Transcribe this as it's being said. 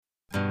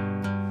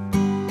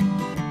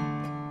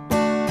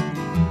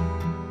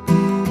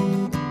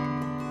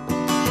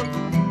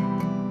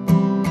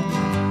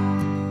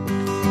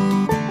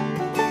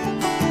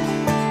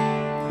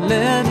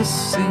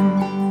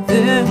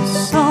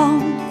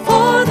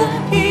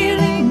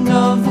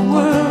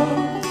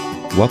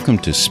Welcome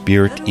to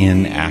Spirit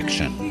in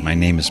Action. My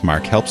name is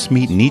Mark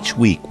Helpsmeet, and each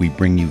week we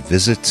bring you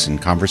visits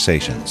and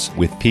conversations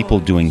with people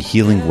doing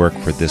healing work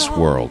for this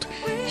world,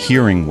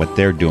 hearing what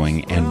they're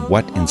doing and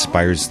what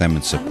inspires them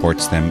and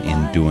supports them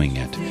in doing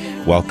it.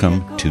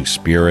 Welcome to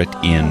Spirit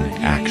in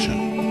Action.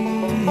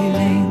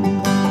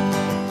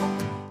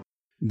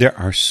 There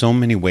are so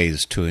many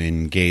ways to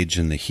engage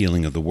in the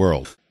healing of the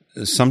world.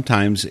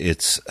 Sometimes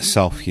it's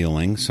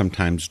self-healing,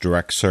 sometimes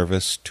direct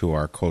service to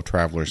our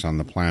co-travelers on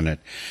the planet,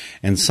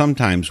 and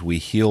sometimes we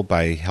heal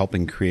by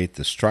helping create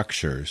the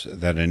structures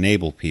that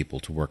enable people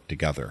to work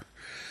together.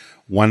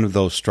 One of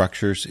those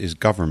structures is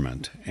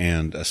government,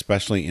 and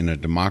especially in a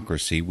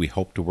democracy, we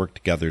hope to work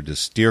together to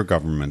steer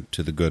government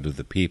to the good of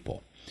the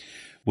people.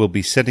 We'll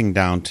be sitting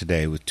down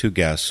today with two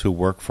guests who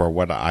work for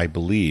what I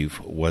believe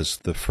was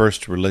the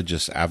first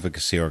religious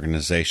advocacy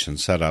organization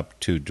set up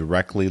to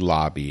directly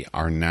lobby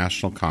our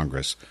National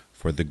Congress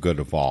for the good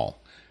of all,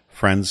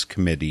 Friends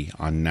Committee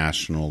on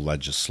National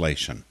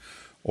Legislation,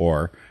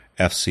 or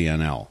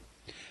FCNL.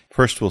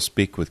 First, we'll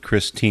speak with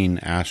Christine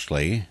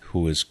Ashley,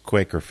 who is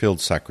Quaker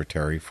Field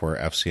Secretary for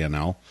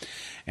FCNL,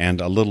 and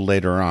a little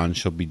later on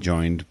she'll be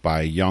joined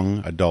by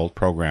Young Adult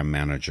Program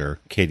Manager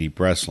Katie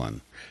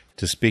Breslin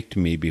to speak to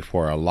me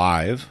before a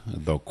live,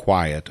 though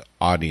quiet,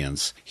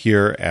 audience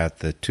here at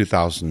the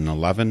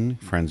 2011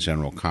 Friends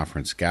General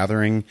Conference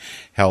gathering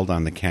held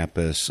on the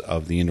campus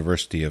of the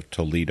University of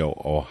Toledo,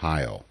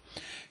 Ohio.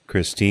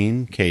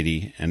 Christine,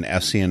 Katie, and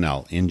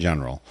FCNL in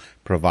general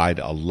provide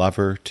a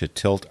lever to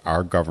tilt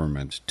our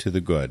government to the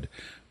good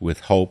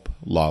with hope,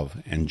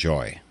 love, and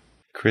joy.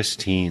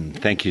 Christine,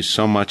 thank you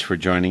so much for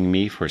joining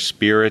me for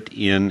Spirit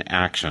in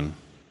Action.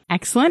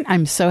 Excellent.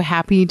 I'm so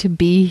happy to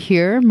be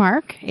here,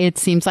 Mark. It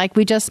seems like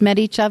we just met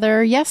each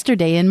other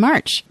yesterday in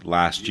March.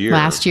 Last year.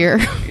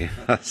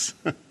 Yes.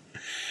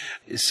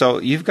 So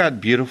you've got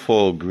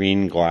beautiful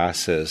green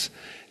glasses.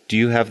 Do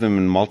you have them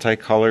in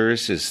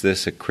multicolors? Is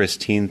this a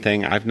Christine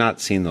thing? I've not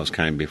seen those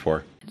kind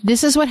before.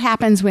 This is what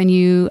happens when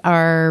you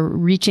are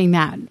reaching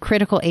that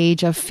critical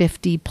age of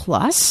 50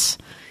 plus.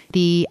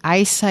 The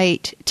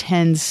eyesight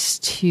tends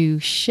to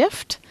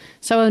shift.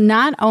 So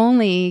not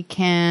only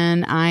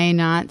can I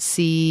not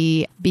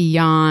see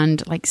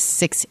beyond like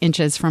 6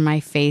 inches from my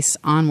face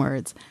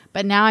onwards,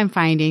 but now I'm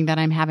finding that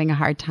I'm having a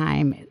hard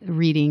time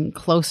reading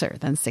closer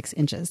than 6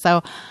 inches.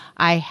 So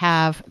I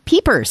have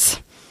peepers.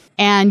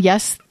 And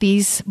yes,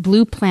 these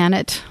Blue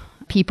Planet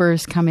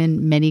peepers come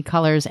in many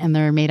colors, and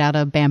they're made out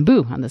of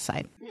bamboo on the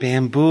side.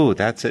 Bamboo,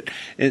 that's it.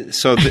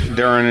 So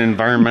they're an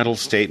environmental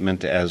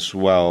statement as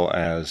well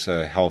as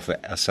a health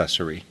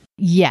accessory.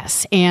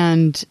 Yes,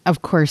 and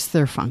of course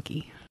they're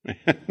funky.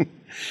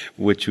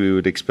 Which we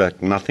would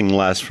expect nothing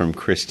less from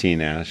Christine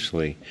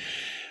Ashley.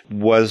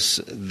 Was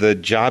the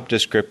job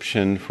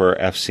description for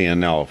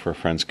FCNL, for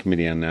Friends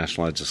Committee on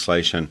National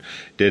Legislation,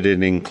 did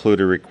it include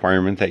a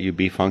requirement that you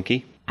be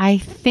funky? I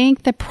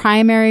think the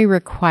primary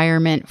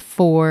requirement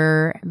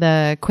for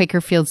the Quaker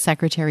Field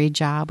Secretary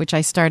job, which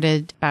I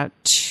started about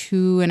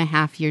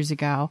 2.5 years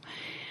ago,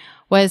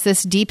 was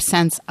this deep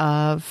sense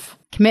of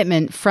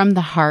commitment from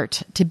the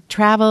heart to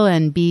travel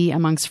and be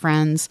amongst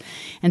friends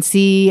and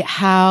see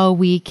how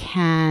we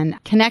can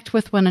connect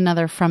with one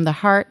another from the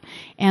heart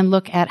and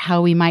look at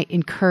how we might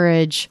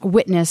encourage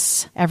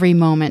witness every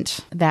moment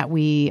that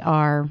we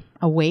are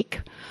awake.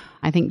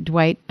 I think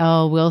Dwight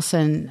L.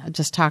 Wilson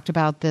just talked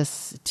about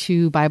this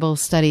 2 Bible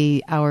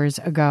study hours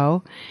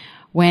ago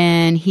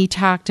when he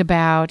talked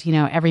about,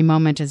 every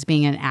moment as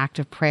being an act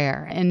of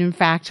prayer. And in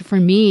fact, for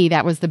me,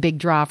 that was the big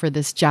draw for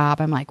this job.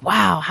 I'm like,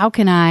 wow, how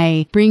can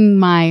I bring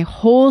my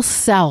whole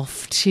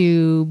self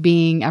to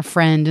being a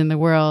friend in the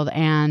world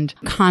and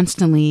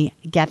constantly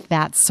get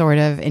that sort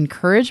of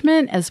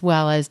encouragement as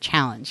well as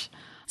challenge?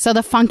 So the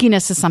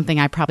funkiness is something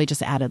I probably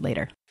just added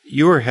later.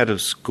 You were head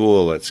of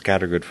school at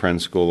Scattergood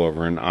Friends School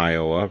over in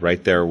Iowa,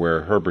 right there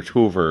where Herbert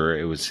Hoover,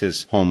 it was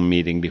his home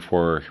meeting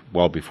before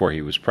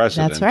he was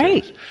president. That's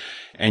right.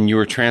 And you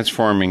were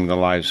transforming the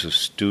lives of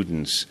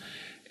students.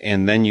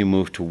 And then you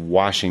moved to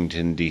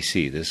Washington,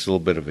 D.C. This is a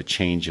little bit of a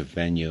change of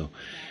venue.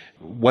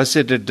 Was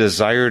it a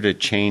desire to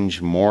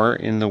change more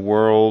in the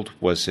world?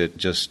 Was it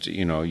just,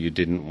 you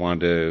didn't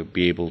want to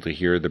be able to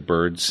hear the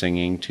birds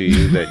singing to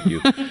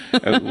you?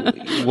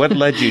 What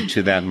led you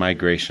to that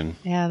migration?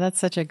 Yeah, that's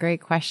such a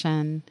great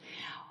question.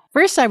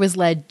 First, I was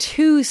led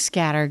to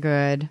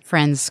Scattergood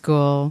Friends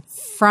School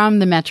from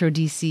the Metro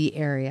D.C.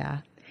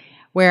 area,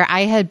 where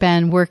I had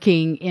been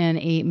working in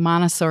a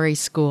Montessori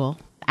school.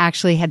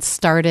 Actually had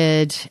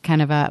started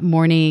kind of a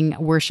morning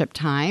worship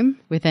time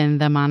within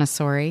the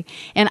Montessori.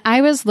 And I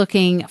was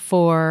looking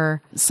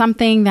for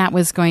something that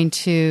was going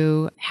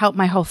to help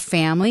my whole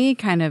family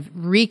kind of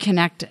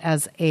reconnect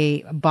as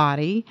a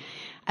body.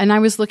 And I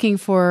was looking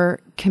for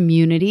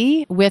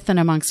community with and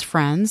amongst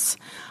friends.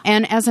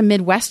 And as a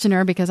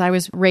Midwesterner, because I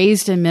was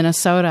raised in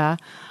Minnesota,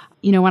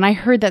 when I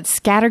heard that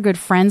Scattergood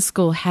Friends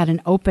School had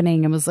an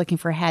opening and was looking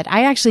for a head,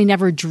 I actually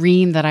never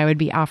dreamed that I would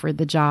be offered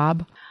the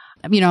job.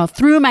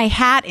 threw my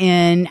hat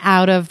in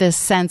out of this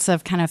sense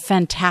of kind of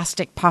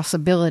fantastic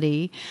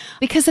possibility.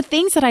 Because the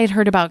things that I had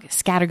heard about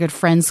Scattergood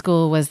Friends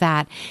School was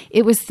that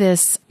it was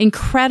this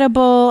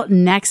incredible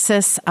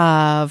nexus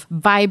of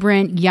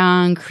vibrant,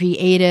 young,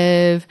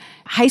 creative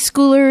high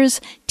schoolers,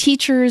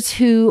 teachers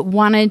who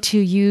wanted to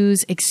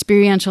use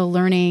experiential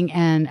learning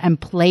and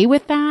play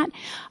with that,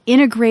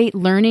 integrate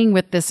learning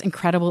with this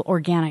incredible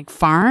organic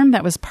farm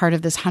that was part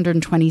of this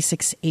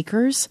 126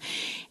 acres,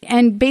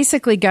 and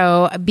basically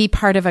go be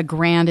part of a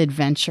grand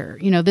adventure.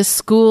 This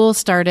school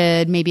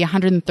started maybe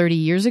 130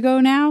 years ago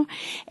now,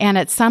 and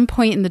at some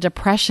point in the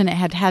Depression,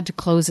 it had to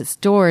close its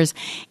doors.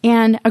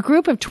 And a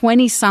group of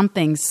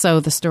 20-somethings, so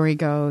the story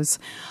goes,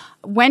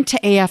 went to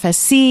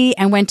AFSC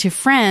and went to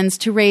Friends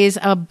to raise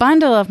a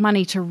bundle of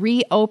money to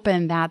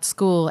reopen that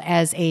school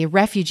as a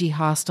refugee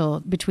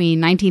hostel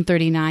between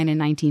 1939 and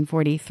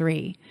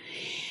 1943.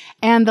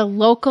 And the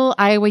local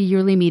Iowa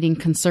Yearly Meeting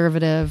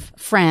conservative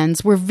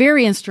Friends were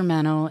very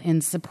instrumental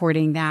in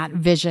supporting that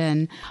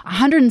vision.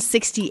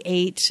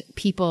 168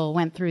 people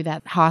went through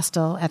that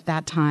hostel at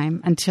that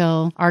time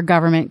until our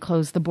government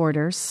closed the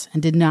borders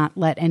and did not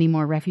let any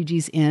more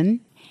refugees in.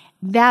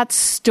 That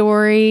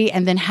story,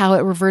 and then how it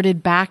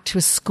reverted back to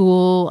a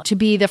school to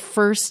be the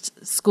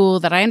first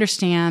school that I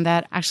understand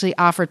that actually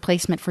offered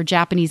placement for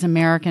Japanese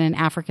American and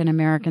African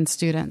American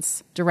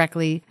students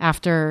directly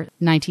after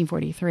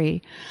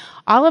 1943.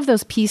 All of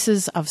those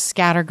pieces of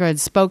Scattergood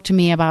spoke to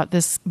me about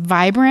this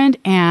vibrant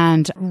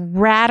and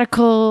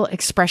radical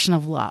expression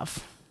of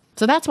love.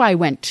 So that's why I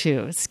went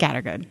to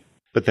Scattergood.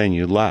 But then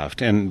you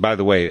left. And by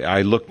the way,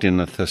 I looked in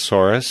the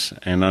thesaurus,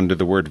 and under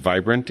the word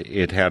vibrant,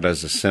 it had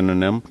as a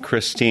synonym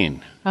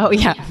Christine. Oh,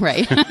 yeah,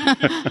 right.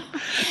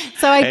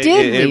 So I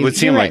did leave. It would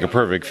seem like a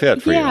perfect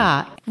fit for you.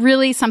 Yeah,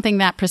 really something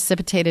that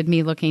precipitated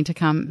me looking to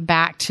come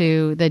back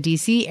to the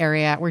D.C.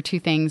 area were two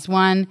things.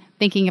 One,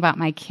 thinking about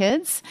my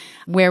kids.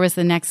 Where was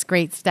the next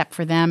great step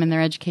for them in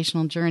their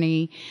educational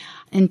journey?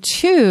 And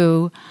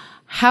two,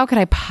 how could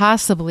I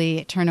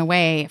possibly turn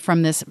away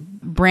from this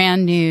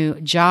brand new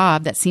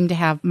job that seemed to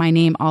have my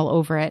name all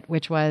over it,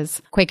 which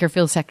was Quaker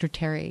Field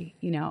Secretary,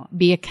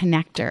 be a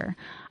connector,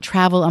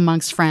 travel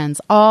amongst friends,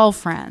 all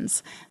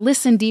friends,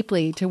 listen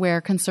deeply to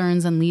where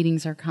concerns and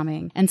leadings are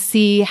coming, and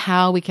see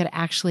how we could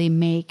actually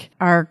make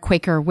our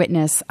Quaker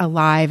witness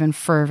alive and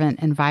fervent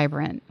and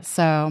vibrant.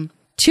 So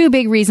 2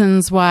 big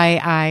reasons why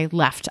I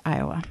left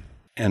Iowa.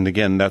 And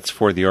again, that's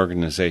for the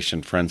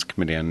organization Friends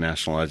Committee on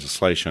National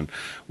Legislation,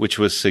 which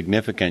was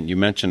significant. You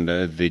mentioned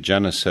the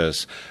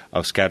genesis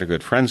of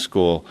Scattergood Friends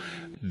School.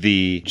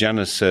 The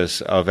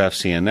genesis of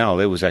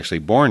FCNL, it was actually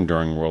born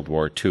during World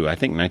War II. I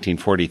think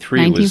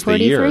 1943 was the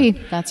year.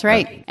 1943, that's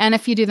right. And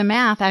if you do the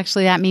math,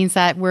 actually, that means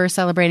that we're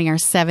celebrating our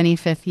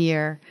 75th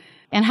year.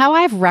 And how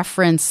I've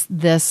referenced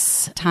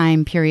this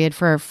time period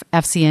for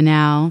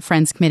FCNL,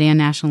 Friends Committee on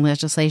National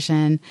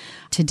Legislation,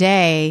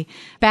 today,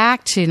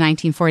 back to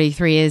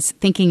 1943, is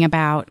thinking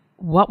about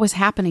what was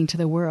happening to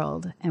the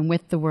world and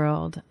with the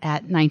world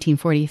at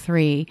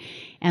 1943.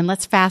 And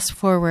let's fast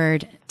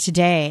forward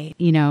today,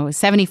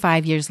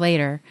 75 years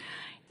later.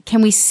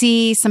 Can we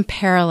see some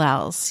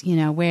parallels,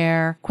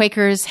 where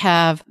Quakers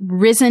have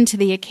risen to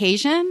the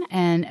occasion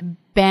and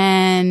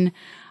been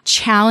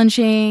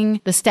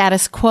challenging the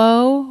status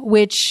quo,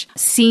 which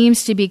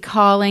seems to be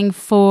calling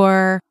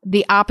for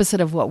the opposite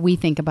of what we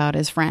think about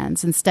as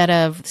friends. Instead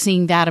of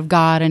seeing that of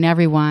God and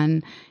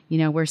everyone,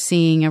 we're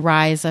seeing a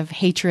rise of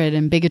hatred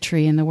and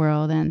bigotry in the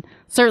world. And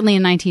certainly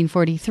in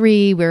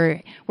 1943,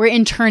 we're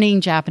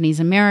interning Japanese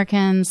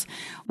Americans.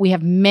 We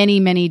have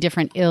many, many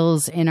different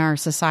ills in our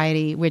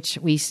society, which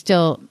we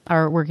still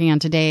are working on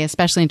today,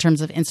 especially in terms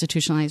of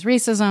institutionalized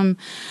racism.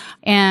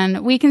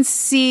 And we can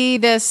see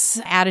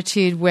this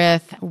attitude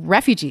with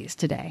refugees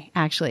today,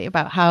 actually,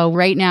 about how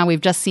right now we've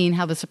just seen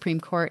how the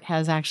Supreme Court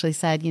has actually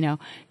said,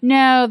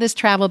 no, this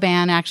travel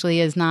ban actually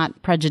is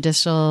not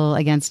prejudicial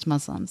against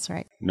Muslims,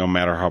 right? No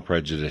matter how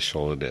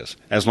prejudicial it is,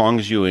 as long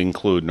as you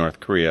include North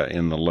Korea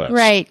in the list.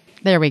 Right.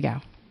 There we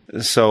go.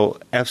 So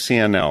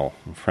FCNL,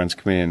 Friends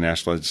Committee on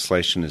National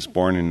Legislation, is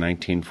born in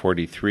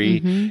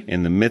 1943.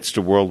 In the midst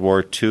of World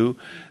War II,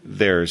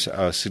 there's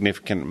a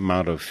significant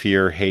amount of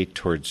fear, hate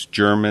towards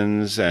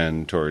Germans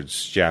and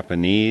towards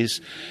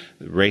Japanese.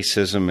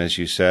 Racism, as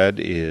you said,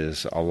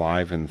 is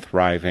alive and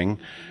thriving.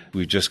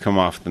 We've just come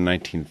off the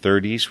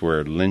 1930s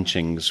where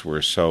lynchings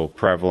were so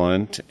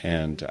prevalent,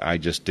 and I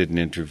just did an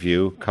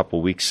interview a couple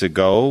weeks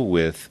ago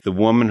with the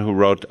woman who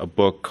wrote a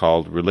book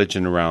called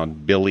Religion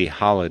Around Billie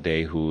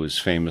Holiday, who is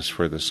famous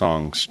for the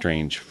song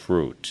Strange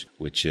Fruit,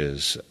 which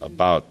is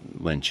about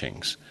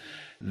lynchings.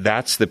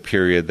 That's the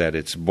period that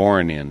it's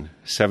born in.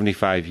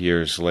 75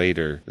 years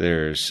later,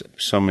 there's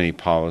so many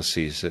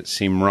policies that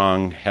seem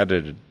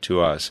wrong-headed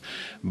to us,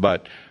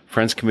 but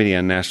Friends Committee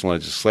on National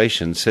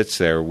Legislation sits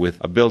there with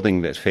a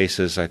building that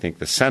faces, I think,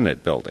 the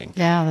Senate building.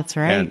 Yeah, that's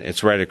right. And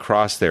it's right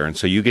across there. And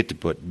so you get to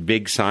put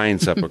big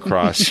signs up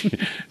across,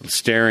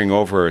 staring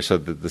over so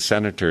that the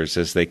senators,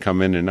 as they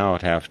come in and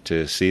out, have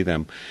to see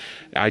them.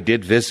 I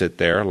did visit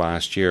there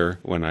last year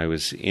when I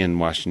was in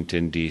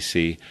Washington,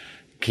 D.C.,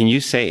 Can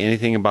you say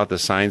anything about the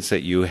signs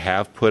that you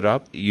have put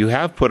up? You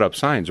have put up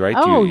signs, right?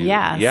 Oh,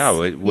 yes. Yeah,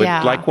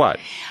 like what?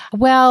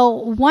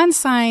 Well, one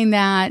sign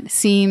that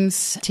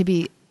seems to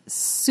be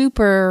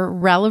super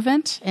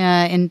relevant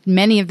in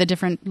many of the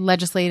different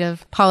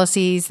legislative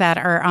policies that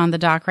are on the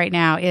dock right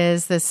now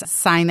is this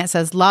sign that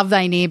says, love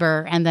thy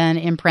neighbor, and then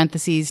in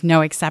parentheses, no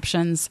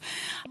exceptions.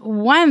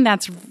 One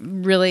that's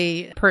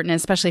really pertinent,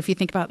 especially if you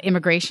think about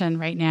immigration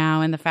right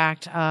now and the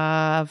fact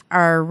of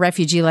our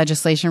refugee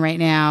legislation right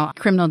now,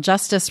 criminal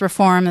justice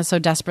reform is so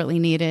desperately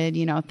needed,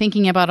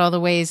 thinking about all the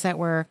ways that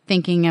we're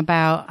thinking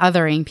about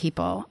othering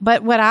people.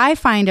 But what I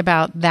find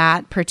about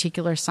that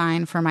particular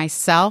sign for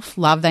myself,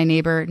 love thy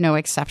neighbor, no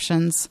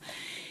exceptions,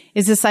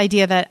 is this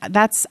idea that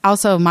that's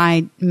also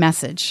my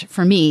message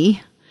for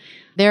me.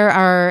 There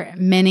are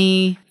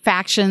many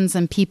factions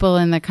and people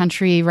in the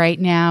country right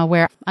now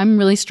where I'm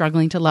really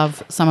struggling to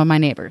love some of my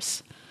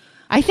neighbors.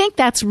 I think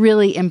that's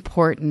really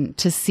important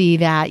to see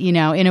that, in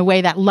a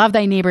way that love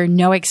thy neighbor,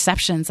 no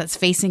exceptions, that's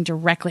facing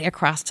directly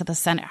across to the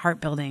Senate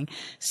Hart Building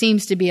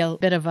seems to be a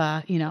bit of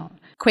a,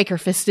 Quaker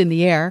fist in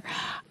the air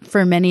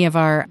for many of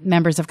our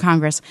members of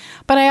Congress.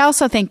 But I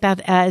also think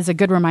that is a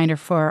good reminder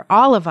for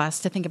all of us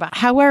to think about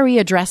how are we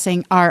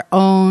addressing our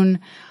own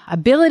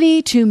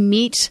ability to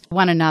meet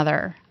one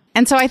another.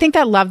 And so I think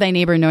that love thy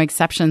neighbor, no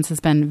exceptions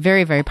has been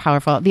very, very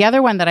powerful. The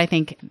other one that I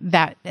think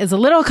that is a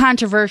little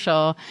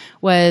controversial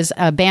was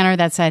a banner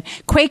that said,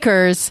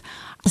 Quakers,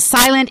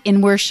 silent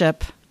in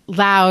worship,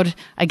 loud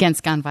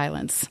against gun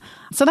violence.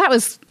 So that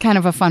was kind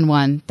of a fun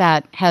one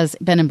that has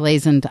been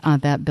emblazoned on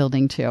that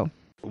building too.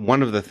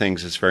 One of the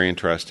things that's very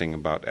interesting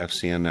about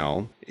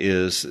FCNL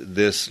is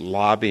this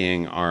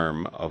lobbying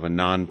arm of a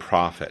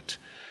nonprofit.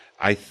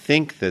 I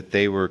think that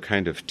they were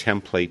kind of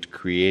template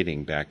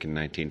creating back in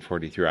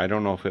 1943. I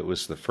don't know if it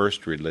was the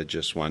first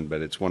religious one,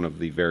 but it's one of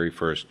the very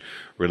first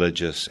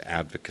religious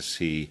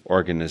advocacy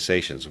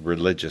organizations,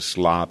 religious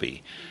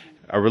lobby.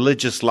 A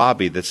religious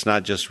lobby that's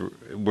not just,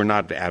 we're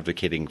not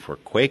advocating for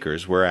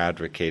Quakers, we're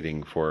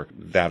advocating for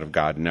that of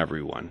God and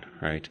everyone,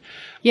 right?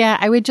 Yeah,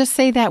 I would just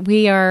say that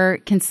we are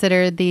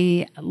considered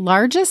the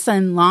largest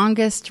and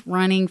longest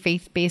running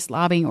faith-based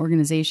lobbying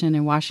organization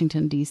in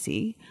Washington,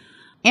 D.C.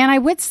 And I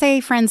would say,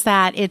 friends,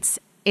 that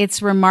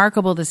it's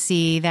remarkable to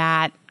see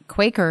that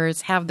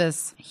Quakers have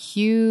this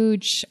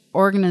huge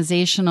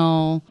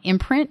organizational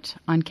imprint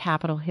on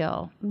Capitol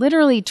Hill,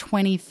 literally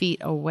 20 feet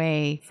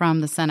away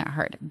from the Senate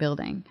Hart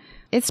Building.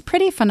 It's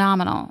pretty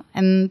phenomenal.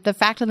 And the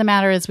fact of the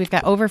matter is we've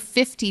got over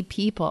 50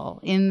 people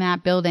in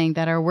that building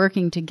that are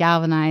working to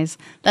galvanize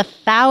the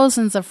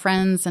thousands of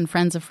friends and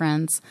friends of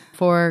friends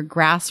for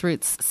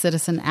grassroots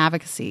citizen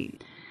advocacy.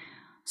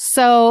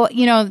 So,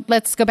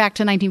 let's go back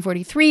to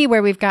 1943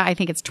 where we've got, I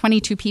think it's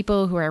 22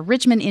 people who are in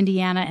Richmond,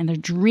 Indiana, and they're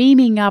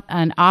dreaming up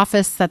an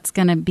office that's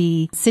going to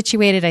be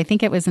situated, I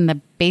think it was in the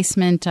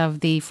basement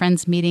of the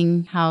Friends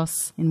Meeting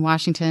House in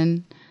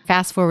Washington.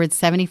 Fast forward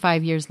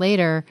 75 years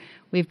later,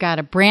 we've got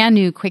a brand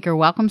new Quaker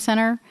Welcome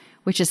Center,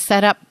 which is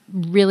set up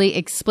really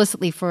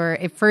explicitly for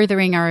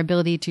furthering our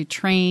ability to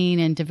train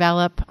and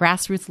develop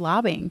grassroots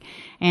lobbying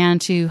and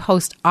to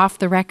host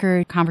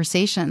off-the-record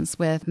conversations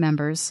with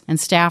members and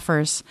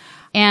staffers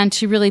and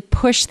to really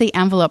push the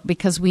envelope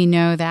because we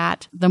know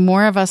that the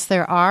more of us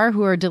there are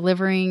who are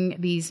delivering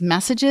these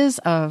messages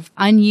of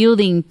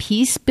unyielding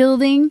peace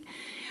building,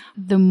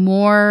 the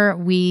more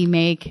we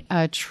make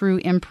a true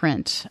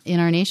imprint in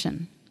our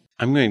nation.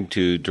 I'm going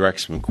to direct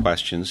some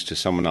questions to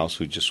someone else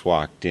who just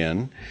walked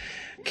in.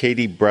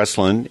 Katie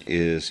Breslin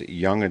is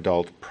Young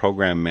Adult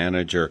Program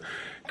Manager.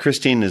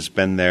 Christine has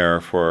been there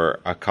for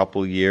a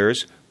couple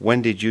years.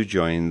 When did you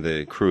join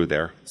the crew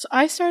there? So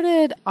I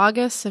started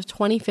August of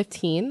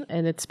 2015,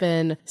 and it's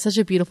been such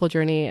a beautiful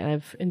journey.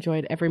 I've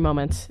enjoyed every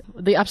moment,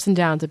 the ups and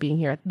downs of being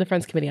here at the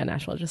Friends Committee on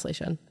National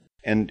Legislation.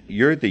 And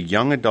you're the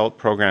Young Adult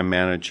Program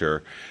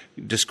Manager.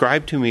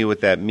 Describe to me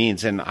what that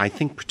means. And I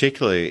think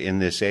particularly in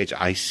this age,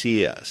 I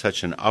see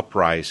such an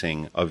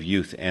uprising of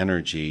youth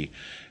energy.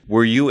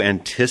 Were you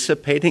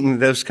anticipating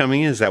those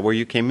coming in? Is that where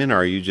you came in, or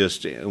are you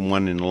just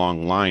one in a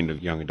long line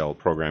of Young Adult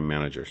Program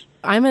Managers?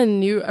 I'm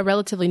a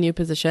relatively new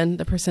position.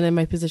 The person in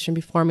my position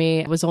before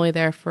me was only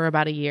there for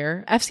about a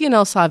year.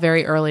 FCNL saw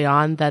very early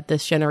on that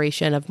this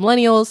generation of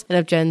millennials and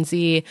of Gen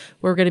Z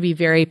were going to be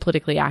very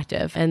politically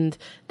active. And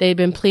they'd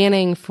been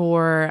planning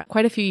for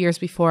quite a few years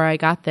before I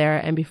got there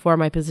and before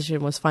my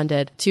position was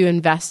funded to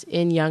invest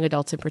in young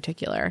adults in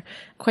particular.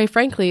 Quite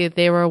frankly,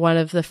 they were one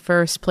of the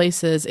first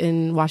places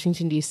in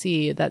Washington,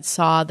 D.C. that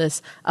saw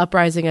this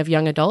uprising of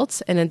young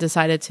adults and then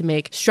decided to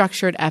make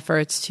structured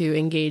efforts to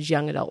engage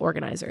young adult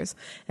organizers.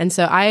 And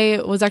so I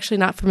was actually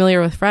not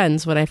familiar with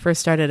Friends when I first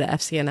started at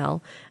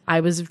FCNL. I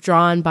was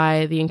drawn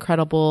by the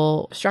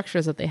incredible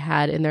structures that they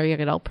had in their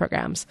young adult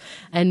programs.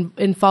 And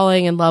in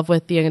falling in love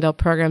with the young adult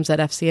programs at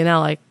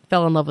FCNL, I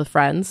fell in love with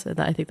Friends.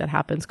 And I think that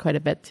happens quite a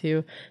bit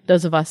to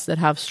those of us that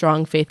have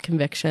strong faith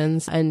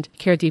convictions and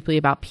care deeply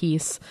about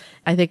peace.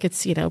 I think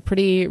it's,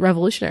 pretty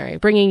revolutionary.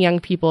 Bringing young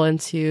people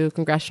into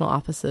congressional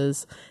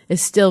offices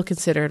is still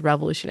considered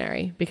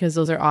revolutionary because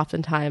those are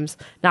oftentimes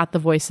not the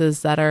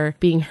voices that are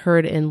being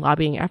heard in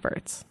lobbying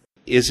efforts.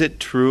 Is it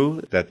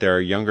true that there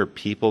are younger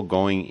people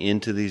going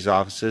into these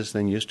offices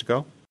than used to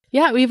go?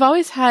 Yeah, we've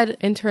always had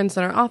interns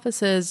in our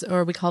offices,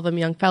 or we call them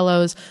young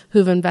fellows,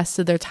 who've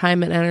invested their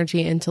time and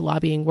energy into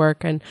lobbying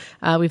work. And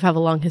we've had a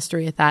long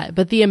history at that.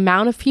 But the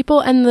amount of people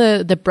and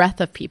the breadth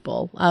of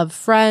people, of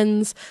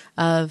friends,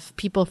 of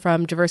people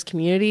from diverse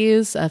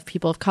communities, of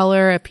people of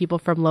color, of people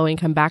from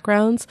low-income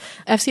backgrounds,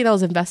 FCNL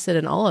has invested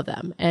in all of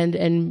them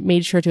and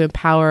made sure to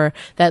empower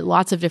that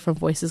lots of different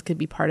voices could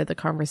be part of the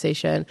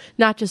conversation,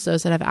 not just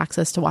those that have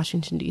access to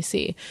Washington,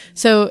 D.C.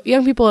 So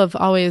young people have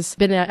always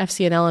been at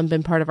FCNL and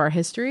been part of our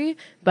history.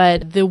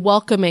 But the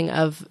welcoming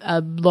of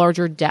a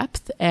larger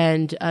depth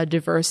and a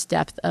diverse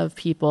depth of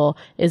people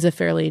is a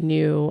fairly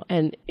new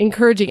and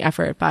encouraging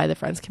effort by the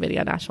Friends Committee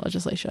on National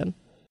Legislation.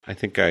 I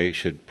think I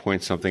should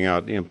point something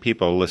out.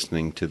 People are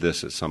listening to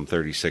this at some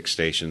 36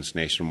 stations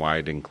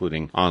nationwide,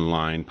 including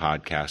online,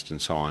 podcast,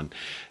 and so on.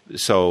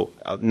 So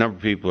a number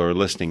of people who are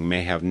listening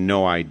may have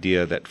no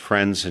idea that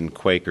Friends and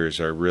Quakers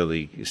are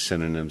really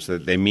synonyms,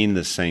 that they mean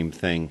the same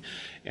thing,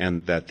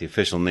 and that the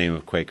official name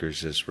of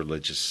Quakers is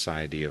Religious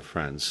Society of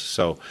Friends.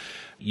 So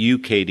you,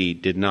 Katie,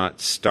 did not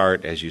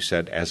start, as you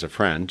said, as a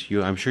friend.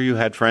 I'm sure you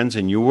had friends,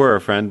 and you were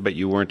a friend, but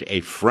you weren't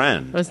a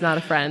friend. I was not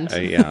a friend.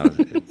 Yeah,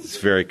 it's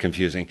very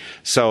confusing.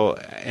 So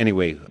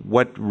anyway,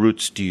 what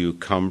roots do you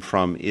come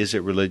from? Is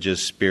it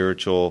religious,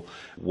 spiritual?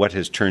 What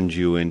has turned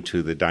you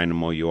into the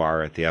dynamo you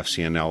are at the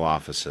FCNL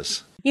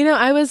offices?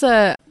 I was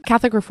a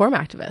Catholic Reform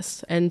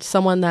activist and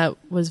someone that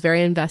was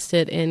very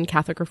invested in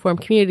Catholic Reform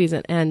communities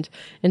and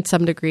in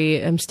some degree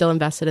am still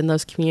invested in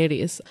those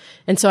communities.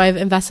 And so I've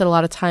invested a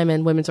lot of time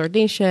in women's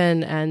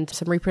ordination and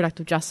some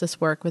reproductive justice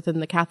work within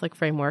the Catholic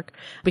framework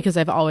because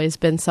I've always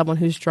been someone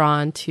who's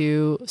drawn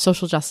to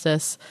social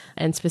justice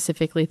and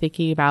specifically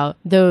thinking about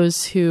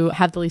those who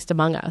have the least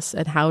among us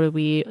and how do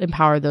we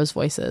empower those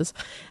voices.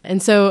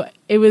 And so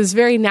it was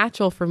very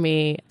natural for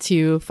me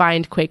to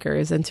find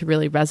Quakers and to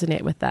really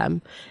resonate with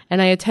them.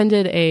 And I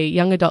attended a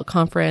young adult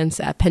conference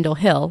at Pendle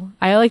Hill.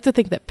 I like to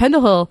think that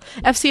Pendle Hill,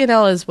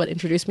 FCNL is what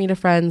introduced me to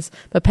Friends,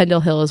 but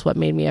Pendle Hill is what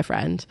made me a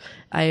friend.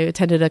 I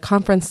attended a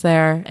conference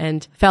there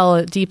and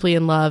fell deeply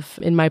in love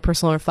in my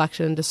personal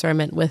reflection and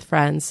discernment with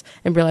Friends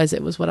and realized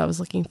it was what I was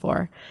looking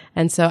for.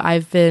 And so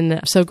I've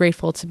been so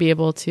grateful to be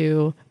able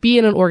to be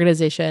in an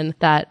organization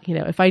that,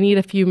 if I need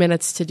a few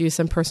minutes to do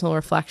some personal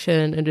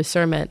reflection and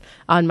discernment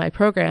on my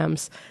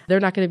programs, they're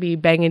not going to be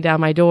banging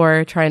down my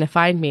door trying to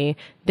find me.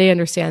 They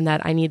understand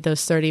that I need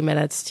those 30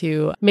 minutes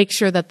to make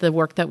sure that the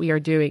work that we are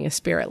doing is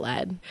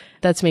spirit-led.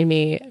 That's made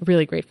me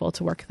really grateful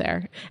to work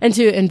there and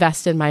to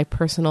invest in my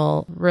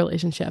personal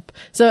relationship.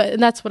 So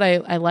that's what I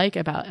like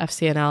about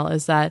FCNL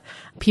is that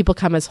people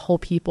come as whole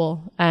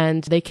people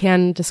and they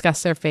can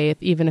discuss their faith,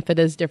 even if it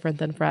is different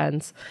than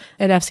Friends.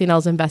 And FCNL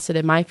is invested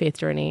in my faith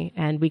journey,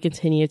 and we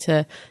continue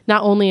to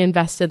not only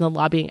invest in the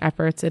lobbying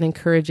efforts and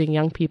encouraging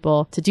young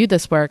people to do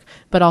this work,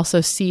 but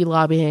also see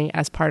lobbying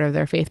as part of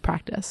their faith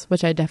practice,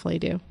 which I definitely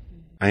do.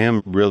 I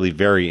am really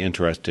very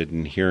interested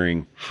in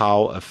hearing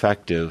how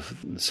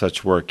effective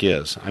such work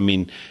is. I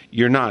mean,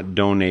 you're not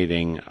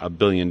donating $1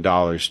 billion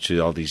to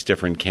all these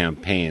different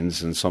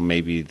campaigns, and so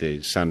maybe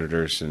the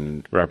senators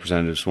and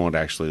representatives won't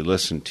actually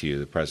listen to you,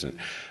 the president.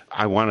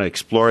 I want to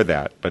explore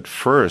that, but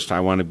first I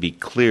want to be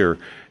clear.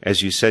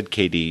 As you said,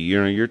 Katie,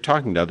 you're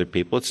talking to other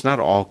people. It's not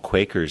all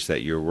Quakers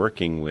that you're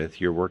working with.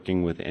 You're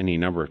working with any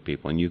number of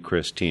people, and you,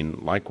 Christine,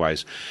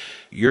 likewise.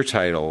 Your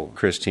title,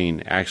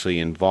 Christine, actually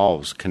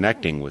involves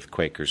connecting with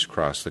Quakers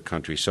across the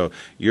country. So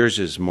yours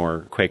is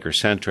more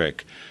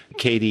Quaker-centric.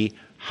 Katie,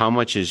 how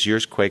much is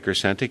yours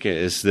Quaker-centric?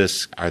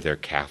 Are there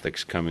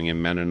Catholics coming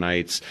in,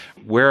 Mennonites?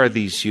 Where are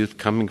these youth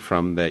coming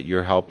from that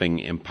you're helping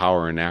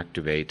empower and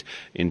activate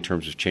in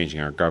terms of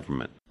changing our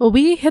government? Well,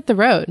 we hit the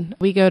road.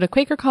 We go to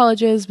Quaker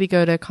colleges. We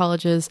go to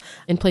colleges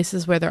in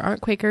places where there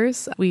aren't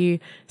Quakers. We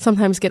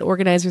sometimes get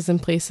organizers in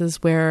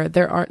places where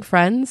there aren't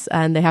Friends,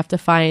 and they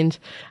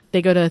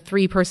go to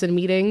 3-person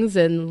meetings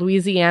in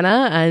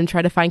Louisiana and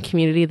try to find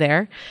community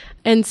there.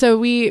 And so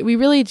we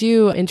really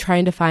do in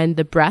trying to find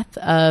the breadth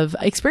of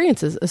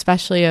experiences,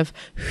 especially of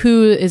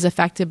who is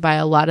affected by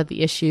a lot of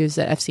the issues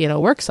that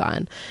FCNL works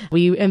on.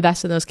 We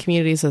invest in those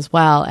communities as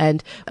well.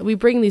 And we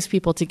bring these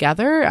people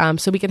together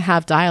so we can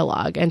have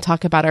dialogue and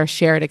talk about our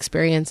shared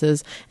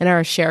experiences and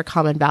our shared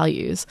common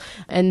values.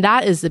 And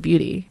that is the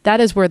beauty.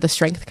 That is where the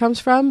strength comes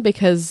from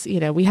because,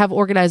 we have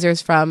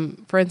organizers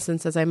from, for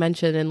instance, as I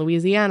mentioned in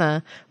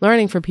Louisiana,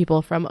 learning from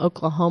people from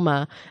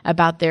Oklahoma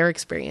about their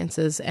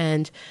experiences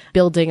and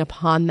building upon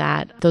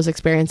those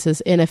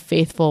experiences in a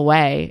faithful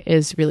way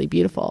is really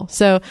beautiful.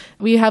 So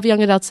we have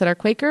young adults that are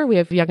Quaker. We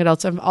have young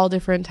adults of all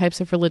different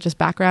types of religious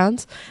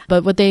backgrounds.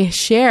 But what they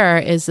share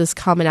is this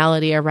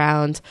commonality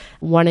around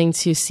wanting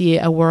to see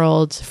a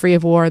world free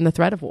of war and the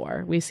threat of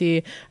war. We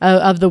see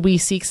of the we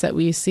Sikhs that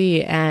we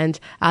see, and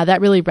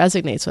that really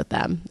resonates with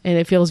them. And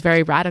it feels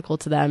very radical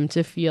to them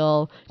to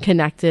feel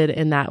connected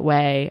in that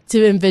way,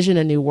 to envision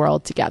a new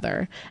world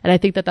together. And I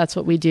think that that's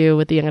what we do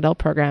with the Young Adult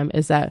Program,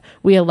 is that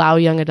we allow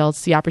young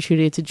adults the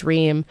opportunity to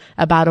dream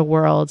about a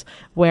world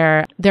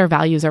where their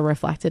values are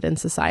reflected in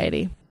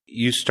society.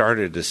 You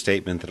started a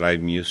statement that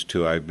I'm used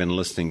to, I've been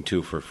listening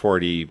to for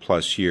 40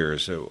 plus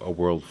years, a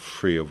world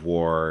free of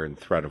war and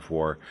threat of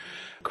war.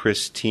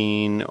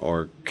 Christine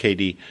or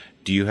Katie,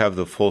 do you have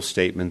the full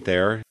statement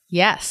there?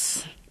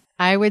 Yes.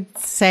 I would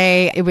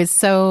say it was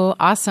so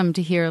awesome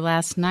to hear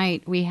last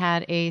night. We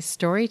had a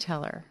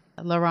storyteller,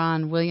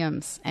 LaRon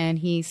Williams, and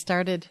he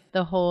started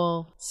the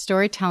whole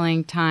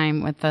storytelling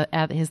time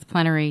at his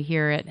plenary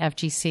here at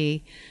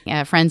FGC,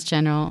 Friends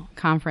General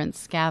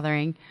Conference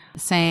gathering,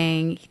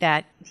 saying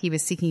that he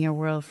was seeking a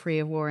world free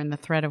of war and the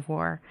threat of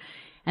war.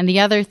 And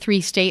the other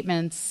three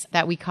statements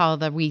that we call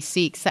the We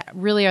Sikhs that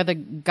really are the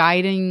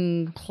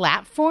guiding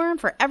platform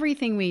for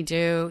everything we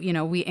do.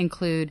 We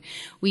include,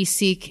 we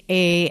seek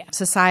a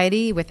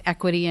society with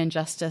equity and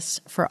justice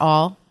for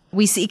all.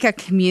 We seek a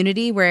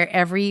community where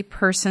every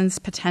person's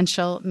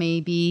potential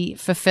may be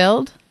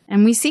fulfilled,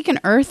 and we seek an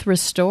earth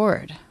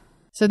restored.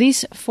 So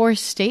these four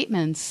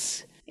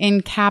statements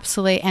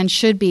encapsulate and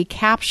should be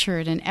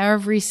captured in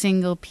every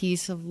single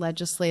piece of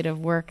legislative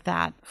work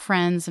that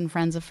Friends and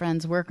Friends of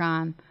Friends work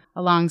on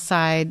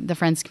alongside the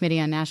Friends Committee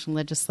on National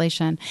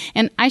Legislation.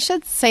 And I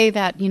should say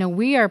that,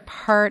 we are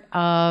part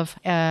of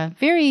a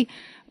very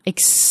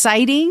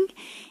exciting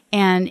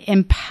and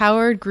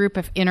empowered group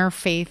of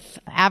interfaith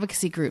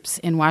advocacy groups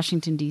in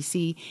Washington,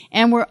 D.C.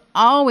 And we're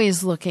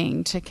always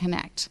looking to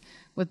connect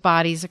with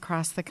bodies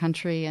across the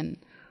country. And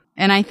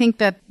I think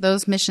that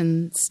those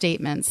mission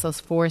statements, those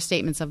four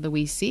statements of the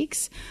We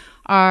Sikhs,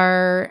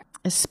 are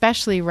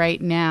especially right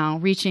now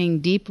reaching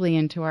deeply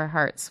into our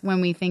hearts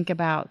when we think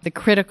about the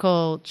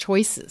critical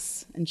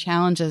choices and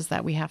challenges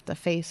that we have to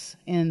face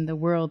in the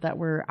world that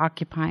we're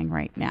occupying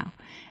right now.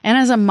 And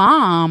as a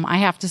mom, I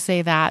have to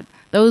say that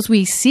those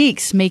We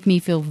Sikhs make me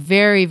feel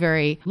very,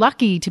 very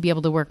lucky to be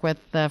able to work with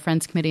the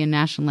Friends Committee on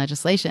National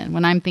Legislation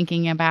when I'm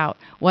thinking about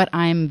what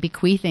I'm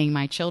bequeathing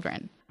my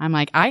children. I'm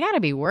like, I got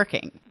to be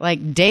working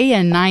like day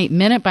and night,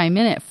 minute by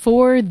minute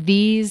for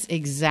these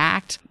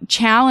exact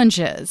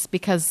challenges,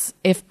 because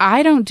if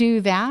I don't do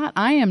that,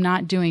 I am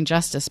not doing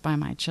justice by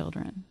my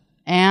children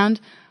and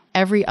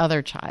every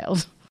other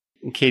child.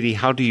 Katie,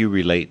 how do you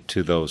relate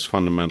to those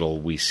fundamental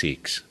We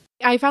Sikhs?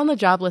 I found the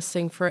job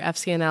listing for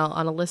FCNL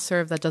on a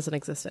listserv that doesn't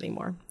exist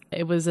anymore.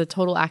 It was a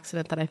total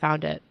accident that I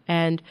found it.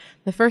 And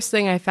the first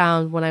thing I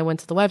found when I went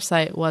to the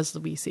website was the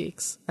We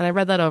Sikhs. And I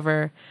read that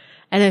over,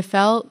 and it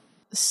felt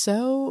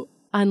so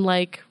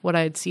unlike what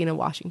I had seen in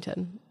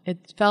Washington.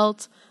 It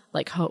felt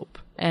like hope.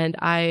 And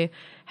I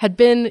had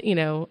been,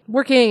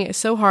 working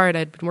so hard.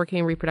 I'd been working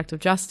in reproductive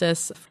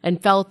justice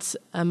and felt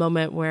a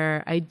moment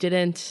where I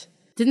didn't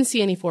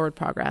see any forward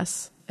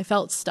progress. I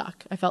felt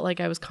stuck. I felt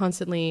like I was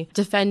constantly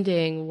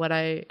defending what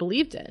I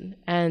believed in.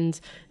 And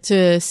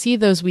to see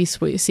those We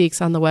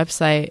Sikhs on the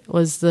website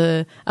was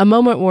a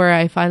moment where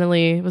I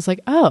finally was like,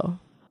 oh,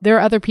 there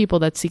are other people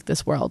that seek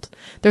this world.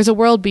 There's a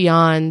world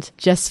beyond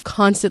just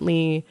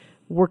constantly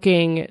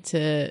working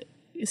to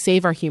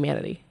save our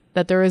humanity,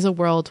 that there is a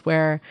world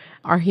where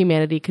our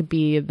humanity could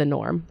be the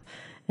norm.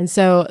 And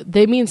so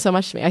they mean so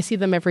much to me. I see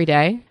them every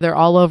day. They're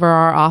all over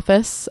our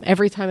office.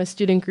 Every time a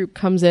student group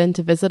comes in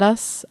to visit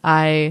us,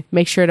 I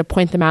make sure to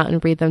point them out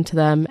and read them to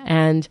them.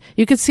 And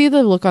you could see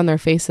the look on their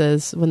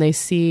faces when they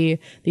see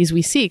these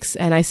We Sikhs.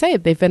 And I say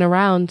they've been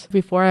around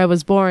before I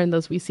was born.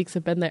 Those We Sikhs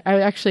have been there.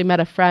 I actually met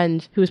a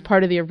friend who was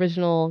part of the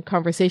original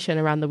conversation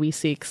around the We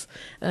Sikhs.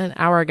 An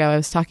hour ago, I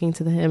was talking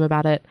to him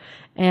about it.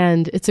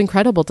 And it's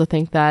incredible to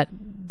think that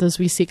those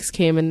We Sikhs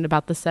came in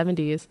about the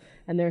 70s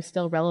and they're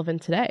still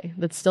relevant today.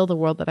 That's still the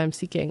world that I'm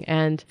seeking,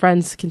 and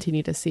Friends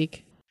continue to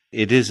seek.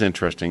 It is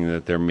interesting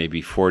that they're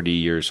maybe 40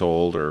 years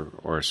old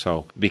or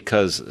so,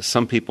 because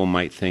some people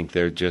might think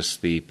they're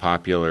just the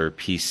popular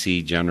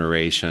PC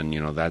generation,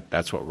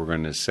 that's what we're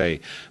going to say.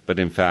 But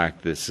in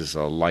fact, this is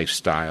a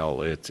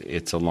lifestyle.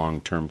 It's a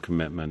long-term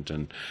commitment.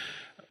 And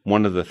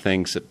one of the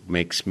things that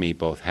makes me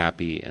both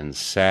happy and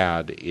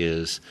sad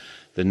is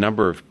the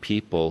number of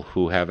people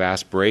who have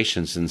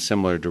aspirations in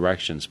similar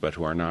directions but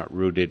who are not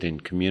rooted in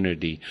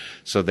community,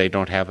 so they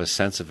don't have a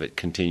sense of it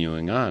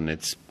continuing on.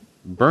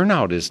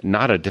 Burnout is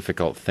not a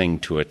difficult thing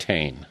to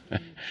attain.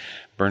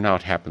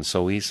 Burnout happens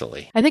so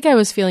easily. I think I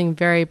was feeling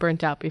very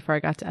burnt out before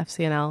I got to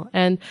FCNL.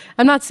 And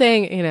I'm not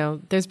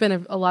saying, there's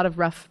been a lot of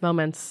rough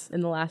moments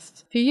in the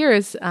last few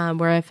years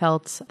where I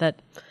felt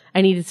that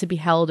I needed to be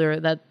held or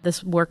that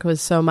this work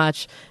was so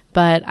much.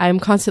 but I'm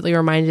constantly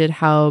reminded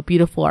how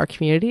beautiful our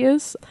community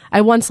is.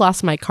 I once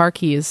lost my car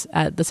keys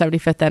at the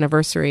 75th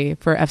anniversary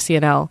for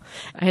FCNL.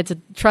 I had to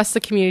trust the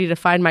community to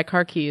find my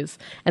car keys,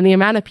 and the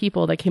amount of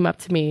people that came up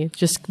to me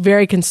just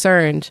very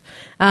concerned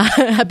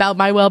about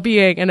my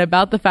well-being and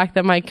about the fact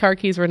that my car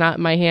keys were not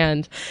in my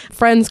hand.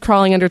 Friends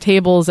crawling under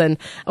tables and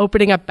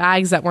opening up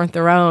bags that weren't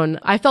their own.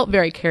 I felt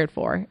very cared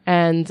for,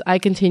 and I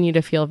continue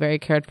to feel very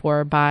cared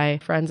for by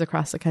friends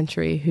across the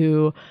country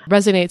who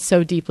resonate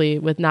so deeply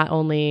with not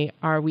only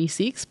our We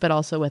Seeks, but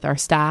also with our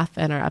staff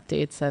and our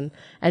updates,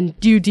 and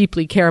do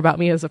deeply care about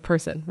me as a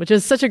person, which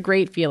is such a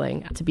great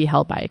feeling to be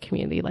held by a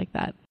community like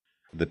that.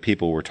 The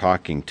people we're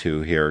talking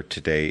to here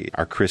today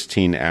are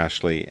Christine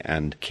Ashley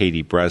and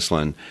Katie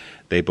Breslin.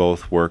 They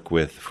both work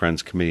with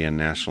Friends Committee on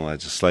National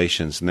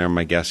Legislations, and they're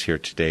my guests here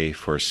today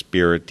for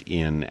Spirit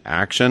in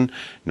Action.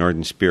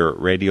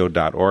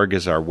 NorthernSpiritRadio.org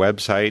is our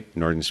website.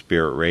 Northern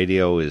Spirit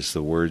Radio is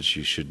the words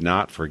you should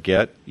not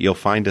forget. You'll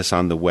find us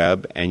on the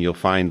web, and you'll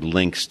find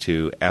links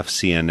to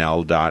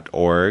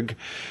FCNL.org,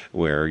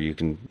 where you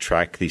can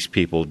track these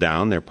people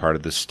down. They're part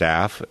of the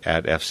staff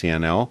at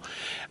FCNL.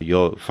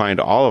 You'll find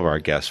all of our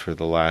guests for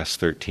the last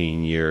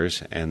 13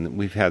 years, and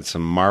we've had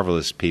some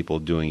marvelous people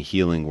doing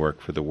healing work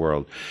for the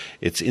world.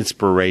 It's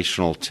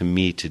inspirational to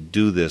me to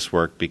do this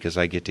work because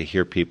I get to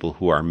hear people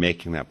who are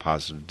making that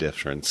positive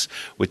difference,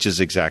 which is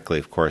exactly,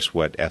 of course,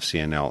 what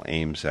FCNL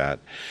aims at.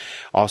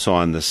 Also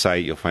on the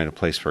site, you'll find a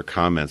place for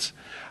comments.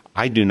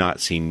 I do not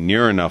see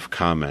near enough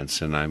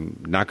comments, and I'm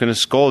not going to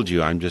scold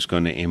you. I'm just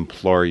going to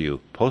implore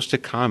you. Post a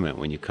comment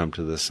when you come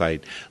to the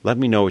site. Let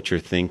me know what you're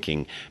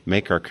thinking.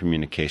 Make our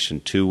communication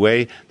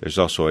two-way. There's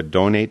also a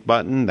donate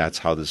button. That's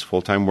how this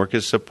full-time work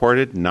is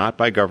supported, not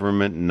by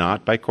government,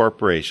 not by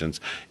corporations.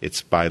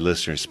 It's by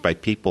listeners, by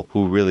people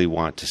who really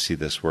want to see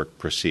this work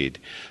proceed.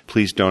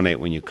 Please donate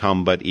when you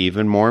come, but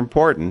even more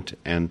important,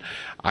 and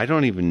I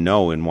don't even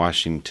know in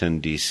Washington,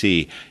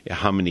 D.C.,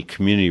 how many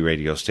community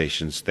radio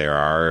stations there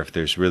are, if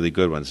there's really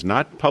good ones.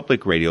 Not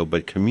public radio,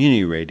 but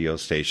community radio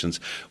stations,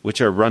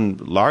 which are run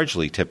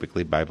largely,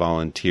 typically, by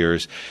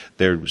volunteers.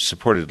 They're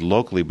supported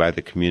locally by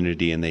the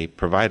community, and they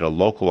provide a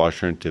local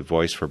alternative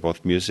voice for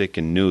both music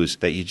and news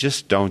that you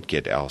just don't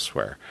get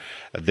elsewhere.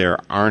 There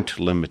aren't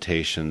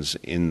limitations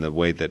in the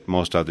way that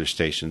most other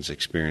stations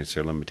experience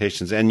their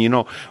limitations. And, you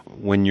know,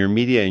 when your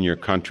media in your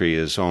country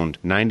is owned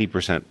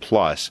 90%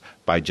 plus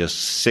by just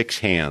 6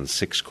 hands,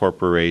 6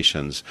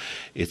 corporations,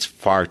 it's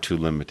far too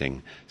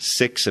limiting.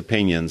 6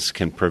 opinions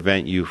can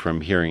prevent you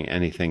from hearing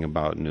anything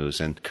about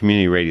news, and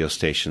community radio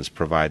stations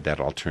provide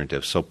that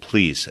alternative. So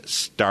please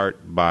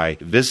start by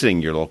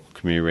visiting your local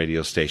community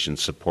radio station,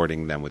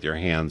 supporting them with your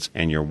hands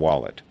and your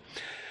wallet.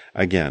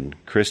 Again,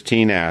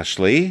 Christine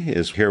Ashley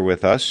is here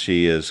with us.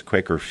 She is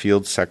Quaker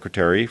Field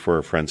Secretary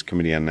for Friends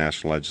Committee on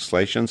National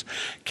Legislations.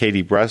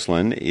 Katie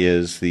Breslin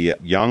is the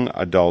Young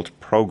Adult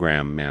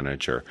Program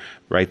Manager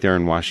right there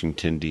in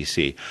Washington,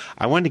 D.C.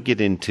 I want to get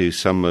into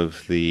some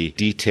of the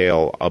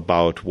detail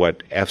about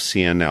what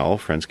FCNL,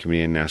 Friends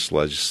Committee on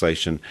National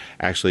Legislation,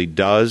 actually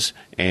does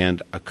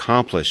and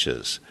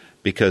accomplishes.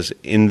 Because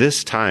in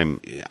this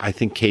time, I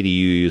think, Katie,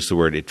 you used the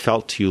word, it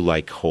felt to you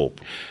like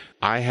hope.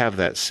 I have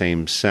that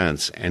same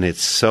sense, and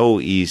it's so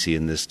easy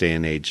in this day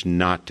and age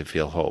not to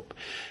feel hope.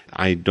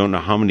 I don't know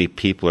how many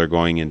people are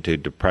going into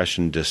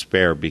depression,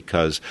 despair,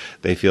 because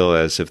they feel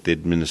as if the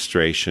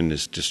administration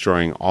is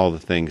destroying all the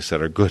things that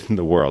are good in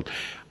the world.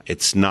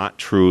 It's not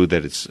true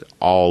that it's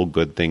all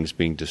good things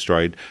being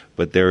destroyed,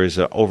 but there is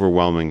an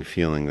overwhelming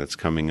feeling that's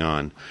coming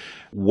on.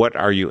 What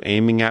are you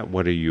aiming at?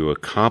 What are you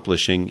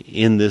accomplishing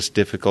in this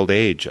difficult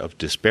age of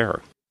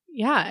despair?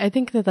 Yeah, I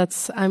think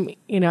that's,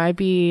 I'd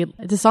be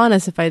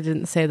dishonest if I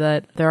didn't say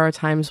that there are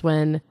times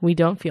when we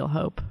don't feel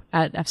hope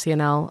at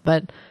FCNL,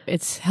 but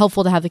it's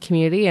helpful to have the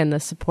community and the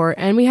support.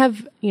 And we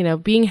have,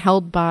 being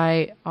held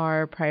by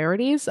our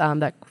priorities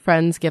that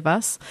friends give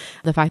us,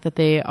 the fact that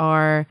they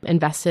are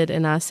invested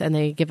in us and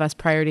they give us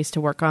priorities to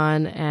work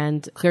on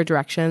and clear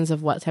directions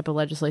of what type of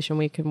legislation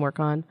we can work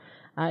on.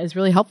 Is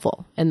really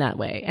helpful in that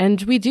way. And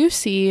we do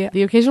see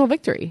the occasional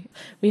victory.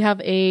 We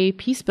have a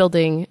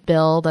peace-building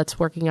bill that's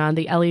working on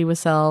the Elie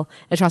Wiesel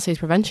Atrocities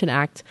Prevention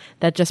Act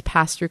that just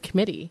passed through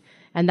committee.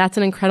 And that's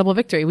an incredible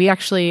victory. We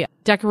actually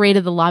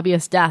decorated the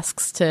lobbyist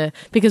desks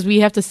because we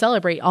have to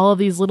celebrate all of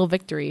these little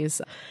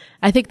victories.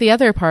 I think the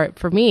other part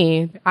for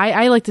me,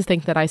 I like to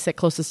think that I sit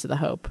closest to the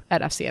hope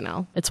at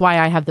FCNL. It's why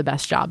I have the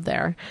best job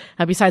there.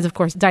 Besides, of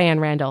course, Diane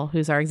Randall,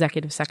 who's our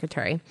executive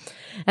secretary.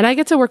 And I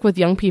get to work with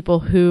young people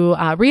who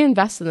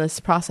reinvest in this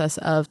process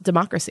of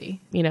democracy.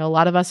 A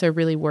lot of us are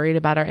really worried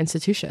about our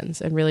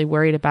institutions and really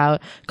worried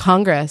about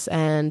Congress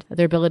and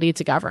their ability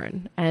to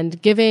govern.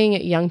 And giving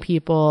young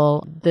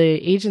people the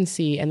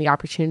agency and the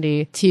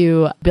opportunity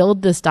to build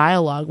build this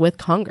dialogue with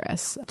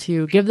Congress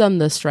to give them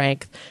the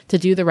strength to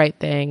do the right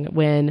thing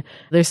when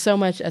there's so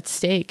much at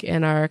stake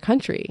in our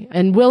country,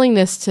 and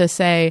willingness to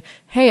say,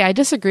 hey, I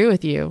disagree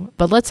with you,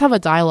 but let's have a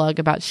dialogue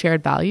about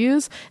shared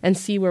values and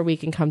see where we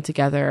can come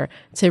together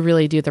to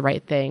really do the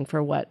right thing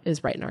for what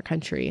is right in our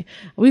country.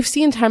 We've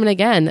seen time and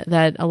again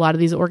that a lot of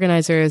these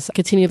organizers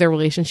continue their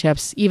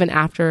relationships even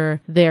after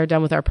they are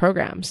done with our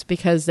programs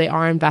because they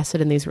are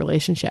invested in these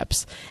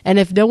relationships. And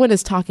if no one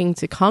is talking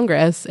to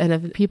Congress and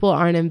if people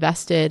aren't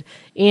invested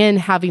in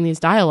having these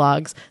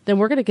dialogues, then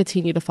we're going to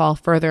continue to fall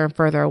further and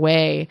further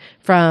away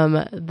from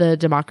the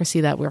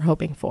democracy that we're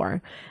hoping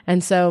for.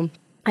 And so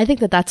I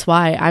think that that's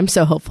why I'm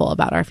so hopeful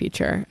about our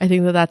future. I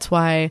think that that's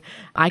why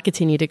I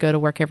continue to go to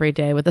work every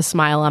day with a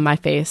smile on my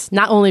face,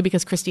 not only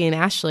because Christine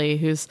Ashley,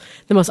 who's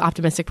the most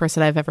optimistic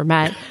person I've ever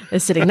met,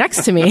 is sitting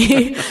next to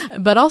me,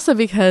 but also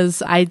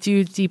because I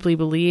do deeply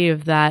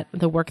believe that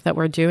the work that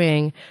we're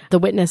doing, the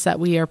witness that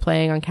we are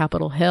playing on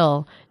Capitol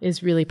Hill,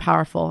 is really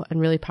powerful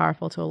and really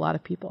powerful to a lot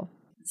of people.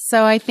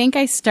 So I think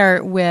I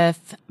start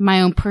with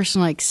my own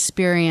personal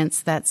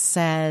experience that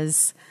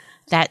says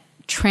that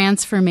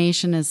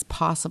transformation is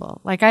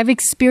possible. Like I've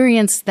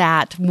experienced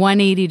that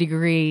 180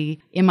 degree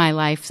in my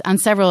life on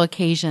several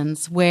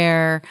occasions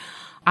where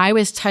I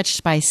was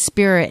touched by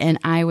spirit and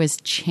I was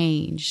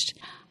changed.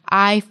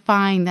 I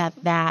find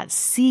that that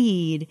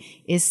seed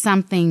is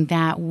something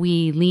that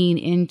we lean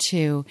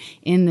into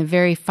in the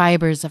very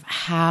fibers of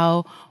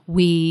how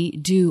we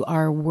do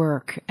our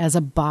work as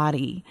a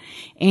body.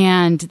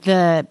 And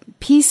the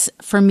piece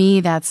for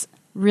me that's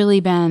really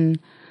been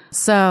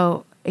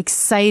so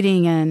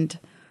exciting and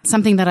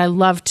something that I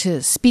love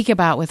to speak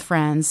about with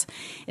friends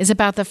is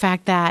about the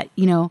fact that,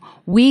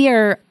 we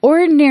are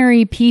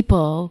ordinary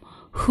people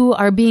who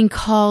are being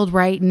called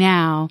right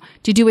now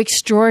to do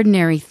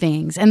extraordinary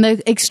things. And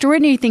the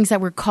extraordinary things that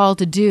we're called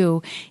to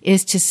do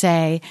is to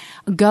say,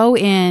 go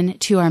in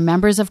to our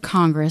members of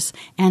Congress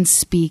and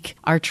speak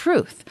our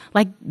truth.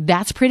 Like,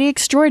 that's pretty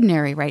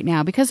extraordinary right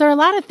now because there are a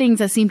lot of things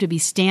that seem to be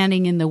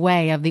standing in the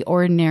way of the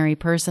ordinary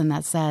person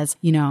that says,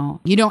 you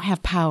don't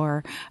have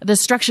power. The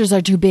structures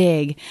are too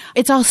big.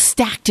 It's all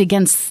stacked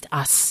against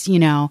us,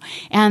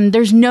 and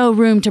there's no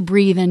room to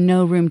breathe and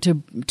no room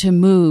to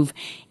move.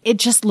 It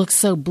just looks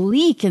so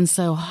bleak and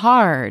so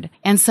hard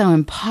and so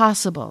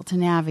impossible to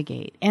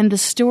navigate. And the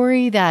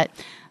story that,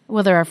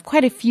 there are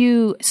quite a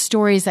few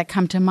stories that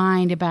come to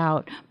mind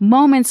about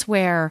moments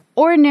where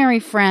ordinary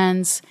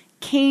friends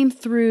came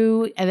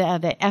through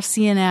the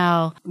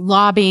FCNL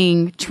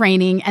lobbying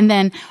training and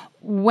then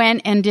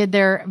went and did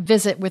their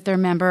visit with their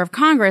member of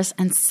Congress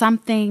and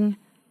something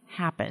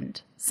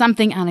happened.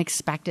 Something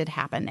unexpected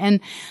happened.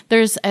 And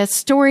there's a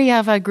story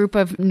of a group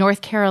of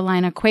North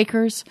Carolina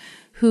Quakers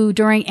who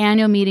during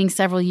annual meetings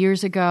several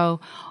years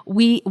ago,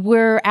 we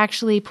were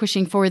actually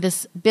pushing for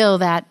this bill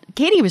that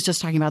Katie was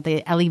just talking about,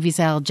 the Elie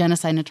Wiesel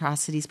Genocide and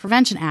Atrocities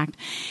Prevention Act.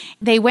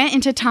 They went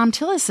into Tom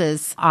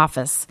Tillis's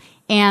office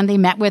and they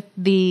met with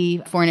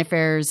the foreign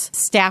affairs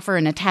staffer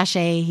and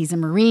attaché. He's a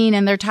Marine,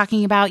 and they're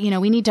talking about,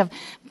 we need to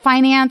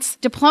finance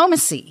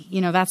diplomacy.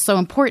 That's so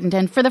important.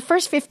 And for the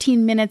first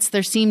 15 minutes,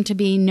 there seemed to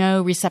be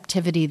no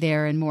receptivity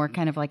there and more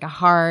kind of like a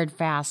hard,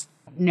 fast,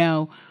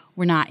 no,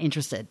 we're not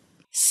interested.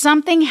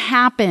 Something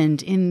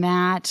happened in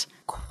that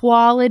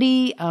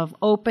quality of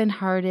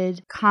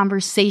open-hearted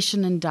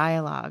conversation and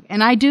dialogue.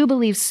 And I do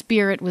believe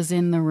spirit was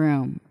in the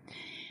room.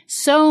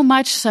 So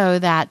much so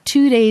that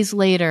 2 days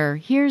later,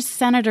 here's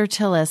Senator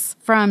Tillis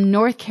from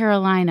North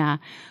Carolina,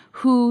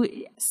 who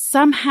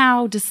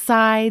somehow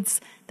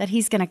decides that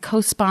he's going to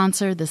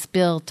co-sponsor this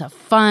bill to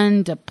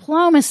fund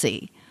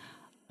diplomacy.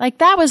 Like,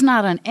 that was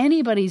not on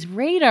anybody's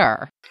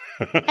radar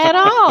at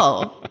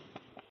all.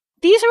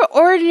 These are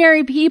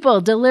ordinary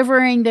people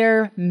delivering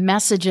their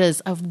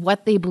messages of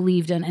what they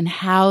believed in and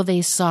how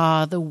they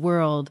saw the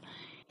world.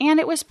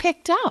 And it was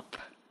picked up.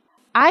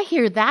 I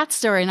hear that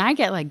story and I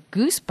get like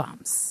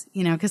goosebumps,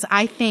 because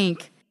I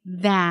think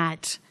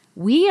that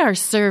we are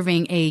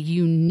serving a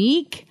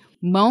unique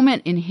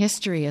moment in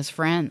history as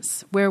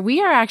friends where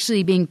we are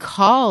actually being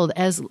called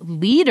as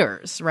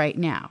leaders right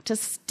now to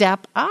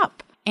step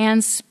up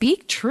and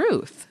speak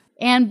truth.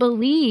 And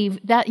believe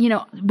that,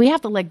 we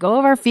have to let go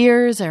of our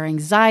fears, our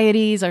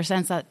anxieties, our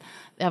sense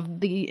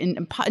of the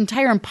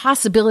entire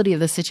impossibility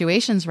of the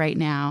situations right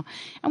now.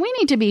 And we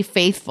need to be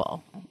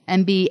faithful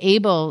and be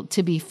able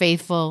to be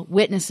faithful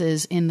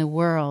witnesses in the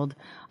world.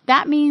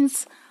 That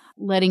means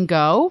letting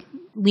go,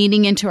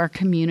 leaning into our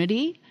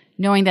community,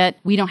 knowing that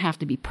we don't have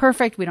to be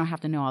perfect. We don't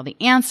have to know all the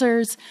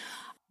answers,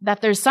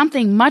 that there's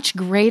something much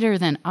greater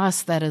than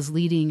us that is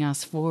leading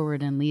us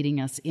forward and leading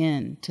us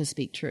in to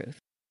speak truth.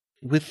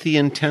 With the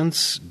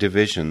intense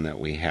division that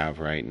we have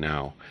right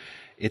now,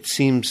 it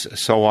seems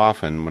so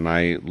often when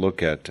I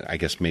look at, I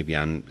guess maybe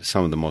on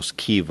some of the most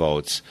key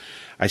votes,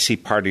 I see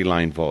party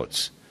line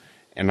votes.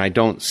 And I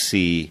don't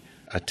see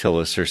a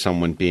Tillis or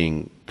someone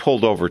being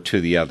pulled over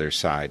to the other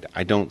side.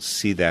 I don't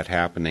see that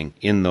happening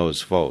in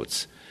those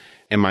votes.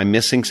 Am I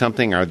missing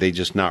something? Are they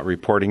just not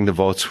reporting the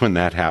votes when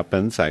that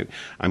happens?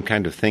 I'm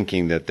kind of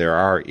thinking that there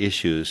are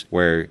issues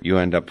where you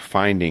end up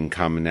finding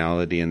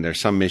commonality, and there's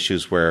some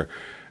issues where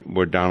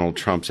Donald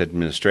Trump's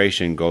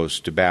administration goes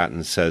to bat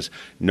and says,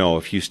 no,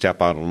 if you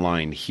step out of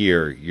line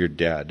here, you're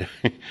dead,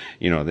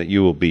 that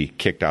you will be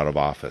kicked out of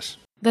office.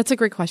 That's a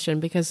great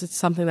question, because it's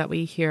something that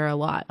we hear a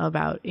lot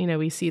about.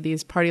 We see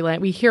these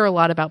we hear a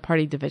lot about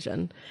party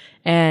division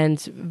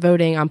and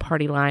voting on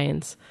party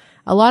lines.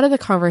 A lot of the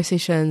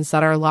conversations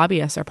that our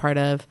lobbyists are part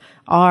of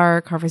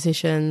are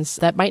conversations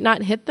that might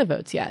not hit the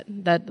votes yet,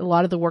 that a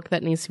lot of the work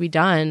that needs to be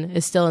done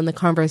is still in the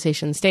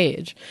conversation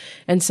stage.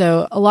 And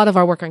so a lot of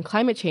our work on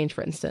climate change,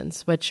 for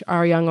instance, which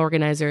our young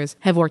organizers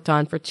have worked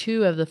on for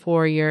 2 of the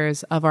 4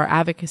 years of our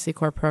Advocacy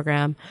Corps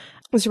program,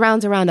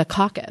 surrounds around a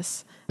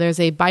caucus.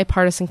 There's a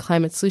bipartisan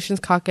climate solutions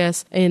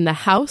caucus in the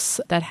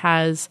House that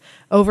has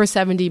over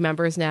 70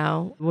 members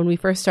now. When we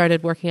first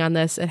started working on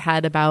this, it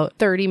had about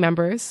 30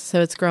 members.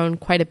 So it's grown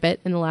quite a bit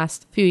in the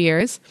last few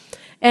years.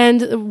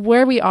 And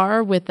where we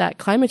are with that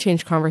climate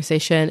change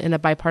conversation in a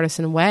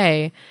bipartisan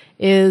way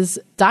is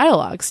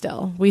dialogue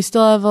still. We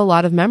still have a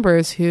lot of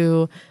members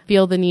who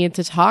feel the need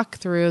to talk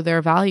through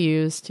their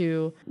values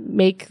to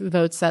make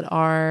votes that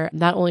are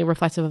not only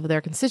reflective of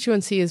their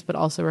constituencies, but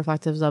also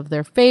reflective of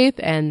their faith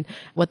and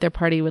what their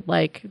party would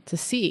like to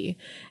see.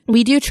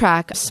 We do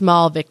track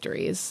small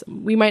victories.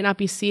 We might not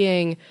be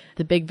seeing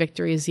the big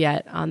victories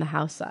yet on the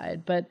House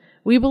side, but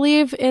we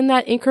believe in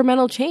that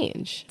incremental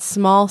change,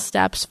 small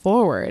steps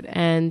forward.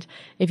 And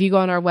if you go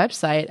on our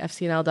website,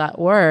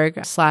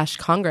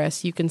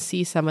 fcnl.org/Congress, you can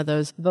see some of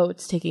those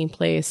votes taking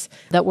place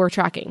that we're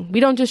tracking.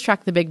 We don't just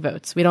track the big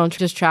votes. We don't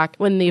just track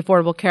when the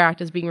Affordable Care Act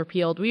is being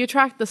repealed. We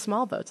track the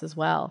small votes as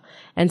well.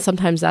 And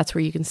sometimes that's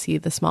where you can see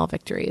the small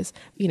victories.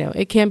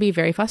 It can be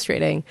very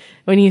frustrating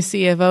when you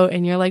see a vote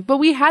and you're like, but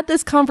we had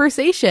this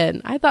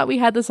conversation. I thought we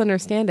had this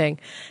understanding.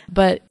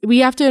 But we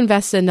have to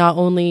invest in not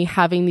only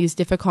having these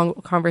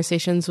difficult conversations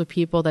with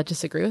people that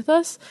disagree with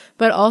us,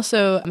 but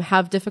also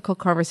have difficult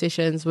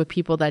conversations with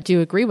people that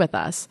do agree with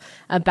us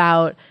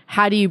about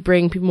how do you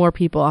bring more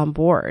people on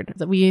board.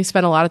 We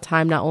spend a lot of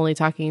time not only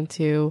talking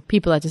to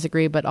people that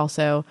disagree, but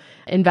also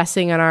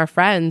investing in our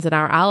friends and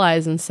our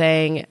allies and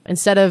saying,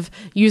 instead of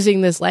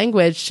using this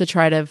language to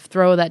try to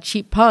throw that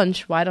cheap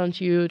punch, why don't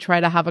you try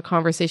to have a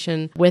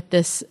conversation with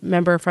this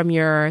member from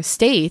your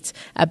state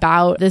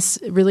about this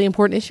really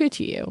important issue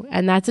to you?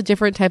 And that's a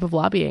different type of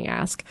lobbying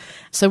ask.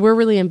 So we're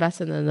really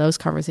invested in those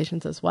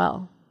conversations as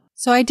well.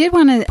 So I did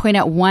want to point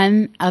out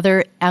one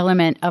other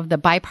element of the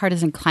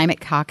Bipartisan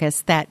Climate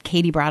Caucus that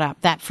Katie brought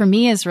up that for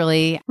me is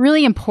really,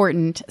 really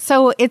important.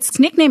 So its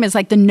nickname is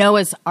like the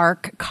Noah's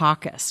Ark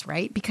Caucus,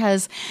 right?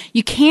 Because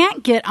you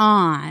can't get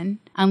on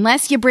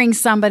unless you bring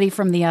somebody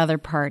from the other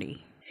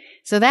party.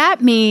 So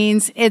that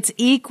means it's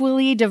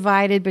equally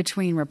divided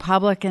between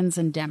Republicans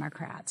and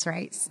Democrats,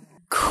 right?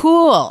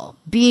 Cool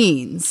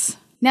beans.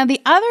 Now,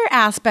 the other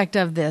aspect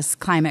of this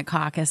climate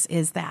caucus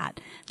is that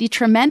the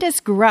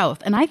tremendous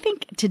growth, and I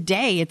think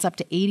today it's up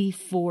to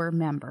 84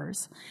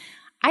 members.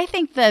 I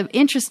think the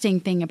interesting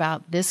thing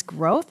about this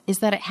growth is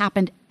that it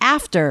happened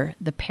after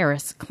the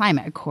Paris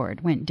Climate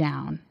Accord went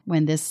down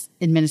when this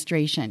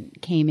administration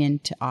came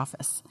into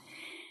office.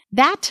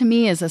 That to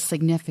me is a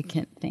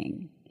significant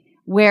thing,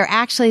 where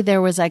actually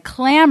there was a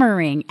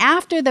clamoring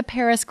after the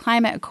Paris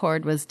Climate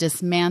Accord was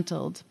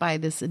dismantled by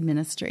this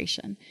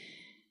administration.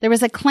 There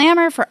was a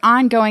clamor for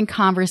ongoing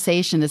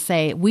conversation to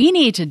say, we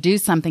need to do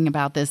something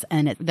about this.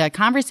 And the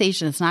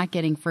conversation is not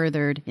getting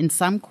furthered in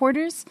some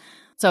quarters.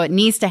 So it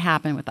needs to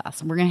happen with us.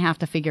 And we're going to have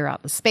to figure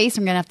out the space.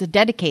 We're going to have to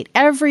dedicate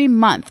every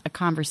month a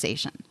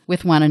conversation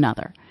with one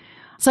another.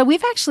 So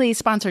we've actually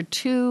sponsored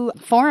 2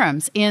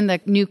 forums in the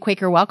new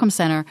Quaker Welcome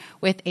Center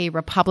with a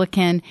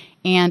Republican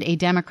and a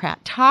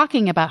Democrat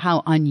talking about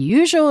how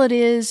unusual it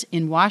is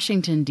in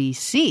Washington,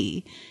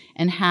 D.C.,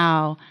 and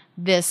how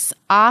this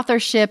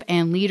authorship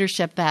and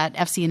leadership that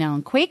FCNL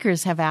and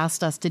Quakers have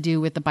asked us to do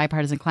with the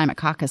Bipartisan Climate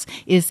Caucus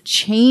is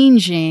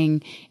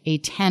changing a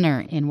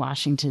tenor in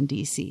Washington,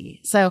 D.C.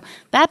 So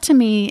that to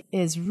me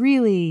is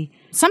really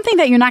something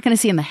that you're not going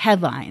to see in the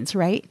headlines,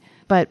 right?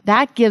 But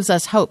that gives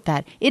us hope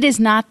that it is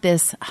not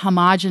this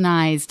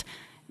homogenized,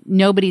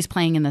 nobody's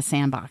playing in the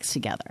sandbox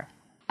together.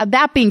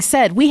 That being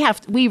said,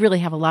 we really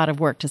have a lot of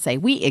work to say.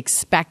 We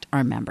expect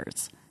our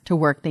members to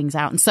work things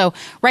out. And so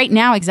right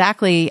now,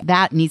 exactly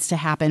that needs to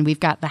happen. We've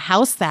got the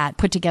House that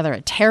put together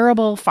a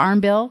terrible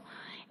farm bill,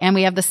 and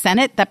we have the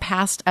Senate that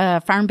passed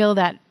a farm bill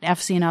that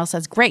FCNL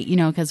says, great,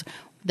 because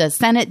the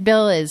Senate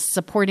bill is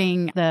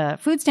supporting the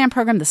food stamp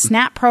program, the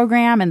SNAP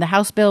program, and the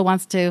House bill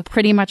wants to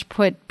pretty much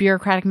put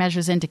bureaucratic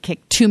measures in to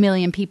kick 2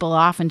 million people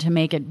off and to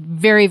make it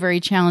very, very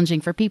challenging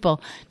for people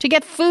to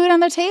get food on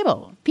the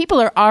table. People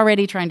are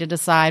already trying to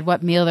decide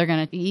what meal they're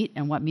going to eat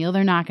and what meal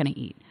they're not going to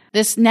eat.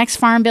 This next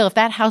farm bill, if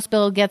that House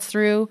bill gets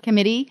through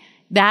committee,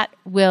 that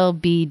will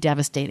be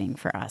devastating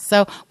for us.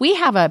 So we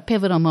have a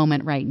pivotal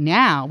moment right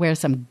now where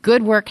some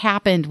good work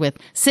happened with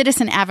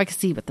citizen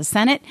advocacy with the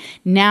Senate.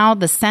 Now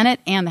the Senate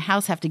and the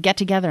House have to get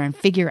together and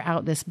figure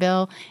out this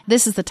bill.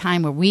 This is the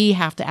time where we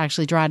have to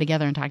actually draw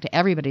together and talk to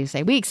everybody to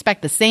say, we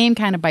expect the same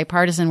kind of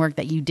bipartisan work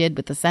that you did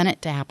with the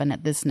Senate to happen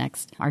at this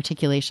next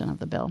articulation of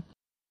the bill.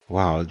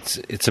 Wow,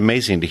 it's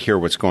amazing to hear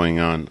what's going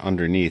on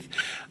underneath.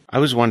 I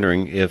was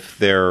wondering if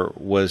there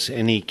was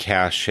any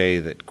cachet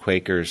that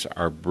Quakers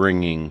are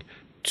bringing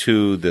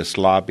to this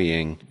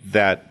lobbying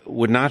that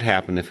would not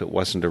happen if it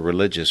wasn't a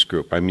religious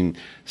group. I mean,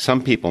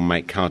 some people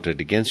might count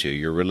it against you.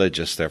 You're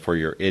religious, therefore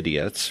you're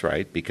idiots,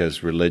 right?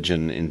 Because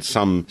religion in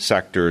some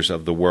sectors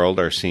of the world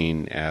are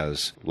seen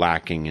as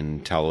lacking in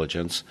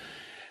intelligence.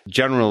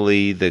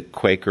 Generally, the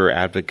Quaker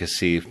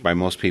advocacy by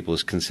most people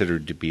is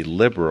considered to be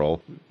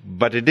liberal,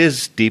 but it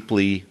is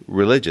deeply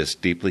religious,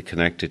 deeply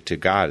connected to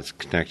God. It's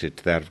connected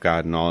to that of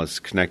God and all. It's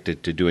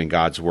connected to doing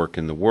God's work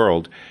in the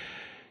world.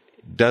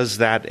 Does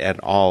that at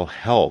all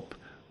help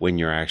when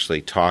you're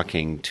actually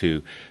talking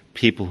to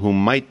people who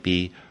might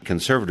be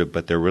conservative,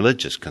 but they're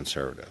religious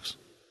conservatives?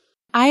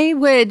 I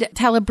would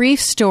tell a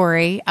brief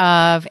story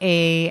of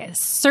a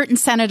certain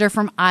senator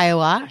from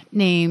Iowa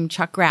named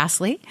Chuck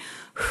Grassley,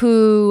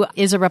 who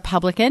is a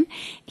Republican.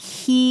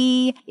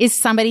 He is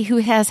somebody who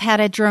has had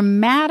a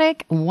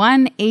dramatic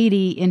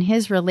 180 in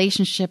his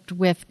relationship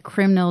with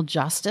criminal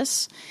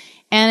justice.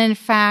 And in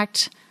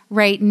fact,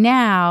 right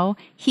now,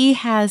 he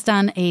has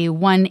done a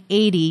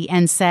 180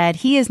 and said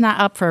he's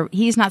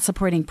not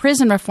supporting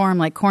prison reform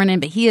like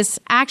Cornyn, but he is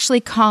actually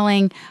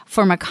calling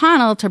for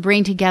McConnell to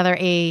bring together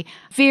a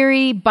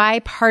very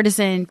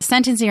bipartisan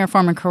Sentencing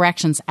Reform and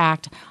Corrections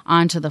Act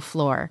onto the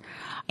floor.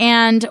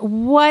 And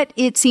what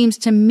it seems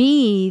to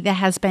me that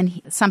has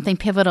been something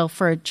pivotal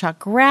for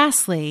Chuck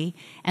Grassley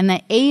and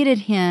that aided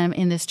him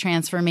in this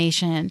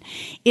transformation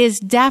is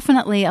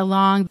definitely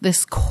along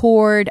this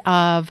chord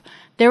of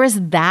there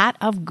is that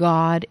of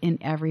God in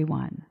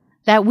everyone,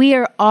 that we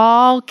are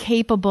all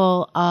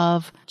capable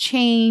of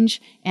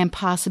change and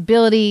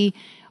possibility.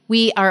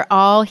 We are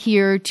all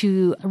here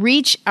to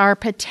reach our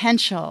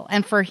potential.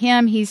 And for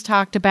him, he's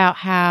talked about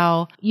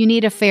how you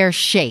need a fair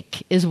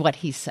shake is what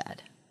he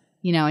said.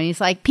 You know, and he's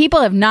like,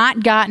 people have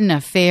not gotten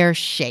a fair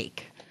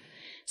shake.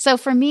 So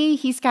for me,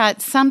 he's got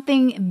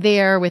something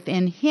there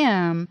within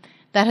him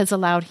that has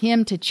allowed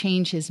him to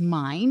change his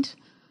mind,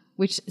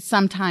 which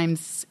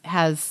sometimes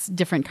has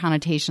different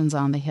connotations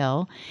on the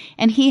Hill.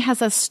 And he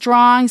has a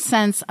strong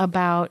sense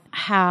about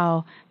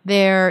how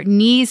there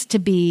needs to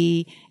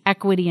be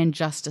equity and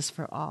justice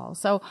for all.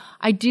 So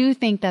I do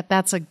think that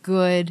that's a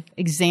good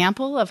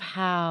example of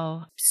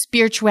how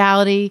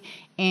spirituality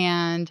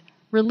and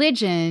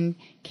religion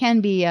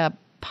can be a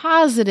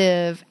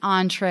positive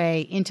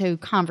entree into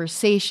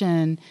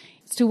conversation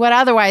to what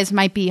otherwise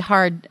might be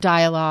hard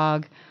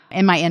dialogue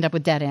and might end up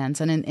with dead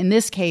ends. And in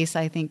this case,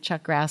 I think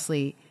Chuck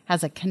Grassley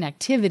has a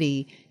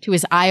connectivity to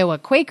his Iowa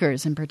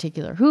Quakers in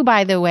particular, who,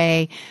 by the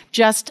way,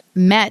 just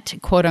met,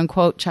 quote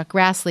unquote, Chuck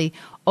Grassley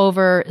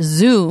over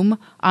Zoom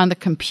on the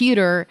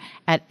computer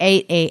at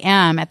 8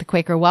 a.m. at the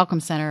Quaker Welcome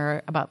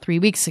Center about 3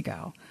 weeks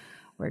ago,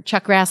 where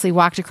Chuck Grassley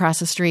walked across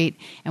the street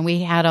and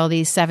we had all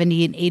these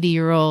 70 and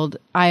 80-year-old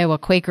Iowa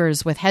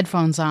Quakers with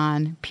headphones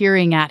on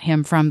peering at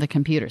him from the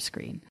computer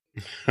screen.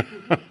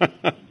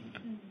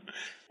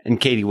 And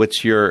Katie,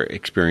 what's your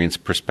experience,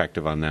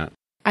 perspective on that?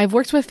 I've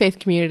worked with faith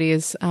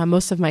communities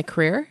most of my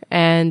career,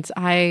 and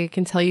I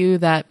can tell you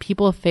that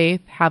people of faith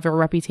have a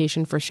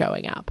reputation for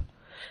showing up.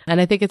 And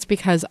I think it's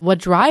because what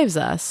drives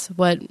us,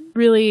 what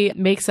really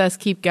makes us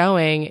keep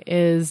going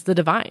is the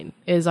divine,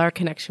 is our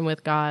connection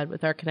with God,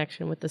 with our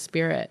connection with the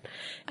Spirit.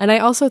 And I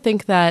also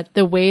think that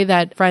the way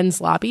that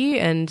Friends lobby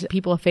and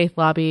people of faith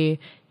lobby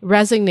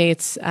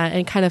resonates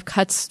and kind of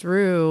cuts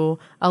through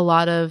a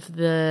lot of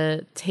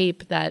the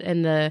tape that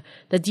and the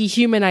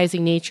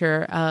dehumanizing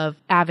nature of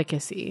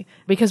advocacy,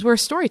 because we're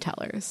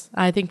storytellers.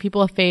 I think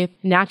people of faith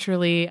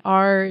naturally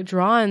are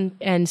drawn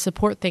and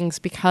support things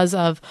because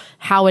of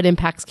how it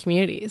impacts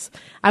communities.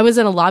 I was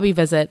in a lobby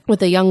visit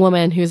with a young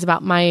woman who's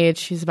about my age.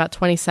 She's about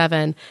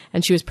 27,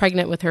 and she was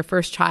pregnant with her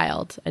first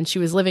child, and she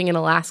was living in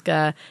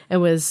Alaska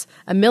and was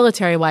a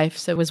military wife,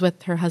 so was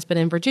with her husband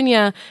in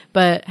Virginia,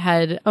 but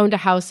had owned a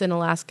house in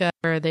Alaska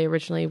where they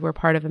originally were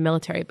part of a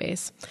military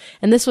base.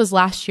 And this was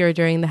last year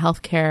during the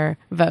healthcare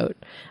vote.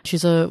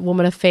 She's a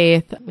woman of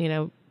faith,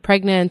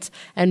 pregnant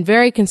and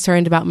very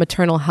concerned about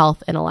maternal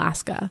health in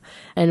Alaska,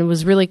 and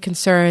was really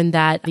concerned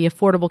that the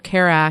Affordable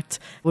Care Act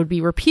would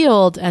be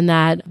repealed and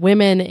that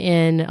women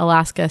in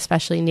Alaska,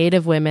 especially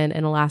Native women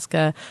in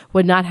Alaska,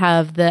 would not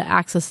have the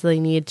access they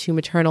need to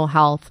maternal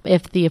health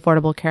if the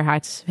Affordable Care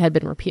Act had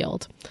been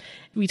repealed.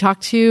 We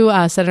talked to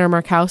Senator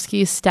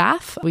Murkowski's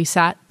staff. We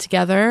sat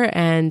together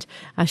and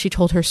she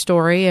told her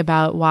story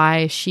about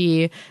why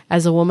she,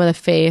 as a woman of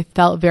faith,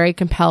 felt very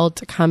compelled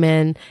to come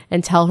in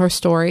and tell her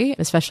story,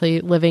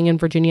 especially living in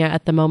Virginia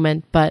at the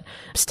moment, but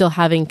still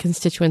having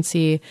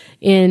constituency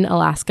in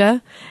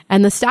Alaska.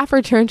 And the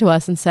staffer turned to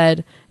us and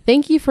said,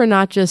 "Thank you for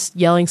not just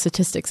yelling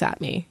statistics at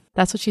me.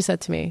 That's what she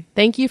said to me.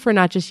 Thank you for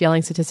not just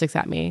yelling statistics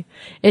at me.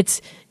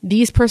 It's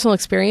these personal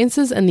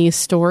experiences and these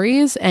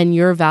stories and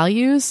your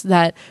values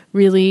that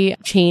really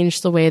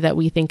change the way that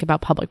we think about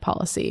public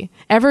policy.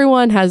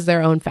 Everyone has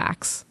their own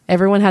facts.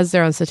 Everyone has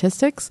their own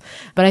statistics.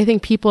 But I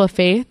think people of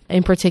faith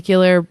in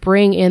particular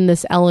bring in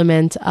this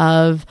element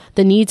of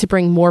the need to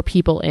bring more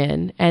people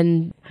in.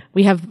 And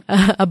we have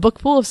a book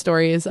full of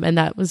stories, and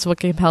that was what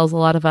compels a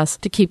lot of us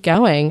to keep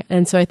going.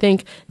 And so I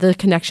think the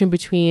connection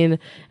between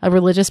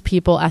religious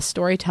people as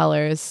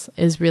storytellers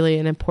is really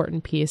an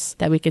important piece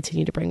that we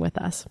continue to bring with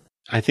us.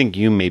 I think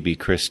you maybe,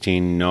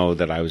 Christine, know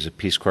that I was a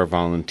Peace Corps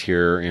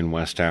volunteer in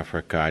West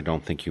Africa. I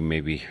don't think you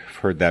maybe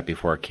heard that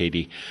before,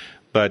 Katie.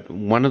 But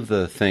one of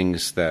the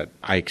things that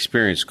I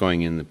experienced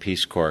going in the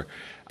Peace Corps,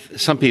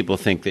 some people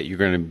think that you're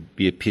going to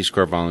be a Peace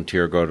Corps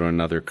volunteer, go to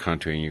another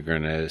country, and you're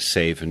going to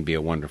save and be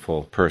a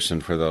wonderful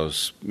person for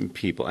those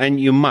people. And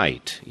you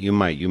might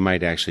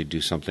actually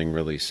do something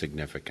really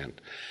significant.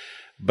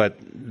 But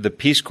the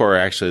Peace Corps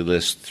actually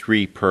lists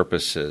 3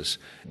 purposes,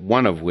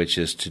 one of which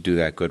is to do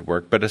that good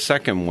work, but a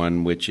second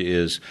one which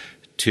is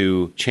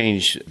to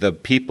change the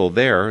people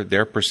there,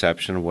 their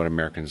perception of what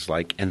Americans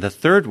like. And the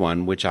third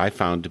one, which I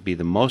found to be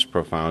the most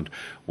profound,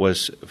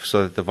 was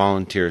so that the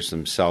volunteers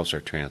themselves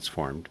are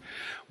transformed.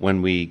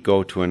 When we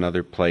go to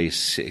another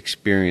place,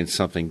 experience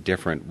something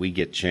different, we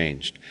get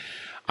changed.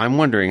 I'm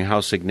wondering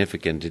how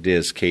significant it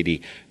is,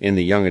 Katie, in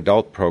the young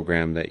adult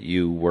program that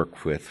you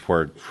work with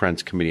for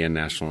Friends Committee on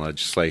National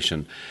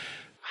Legislation,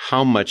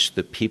 how much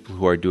the people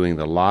who are doing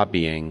the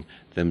lobbying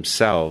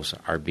themselves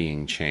are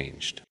being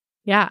changed.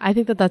 Yeah, I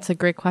think that that's a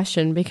great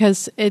question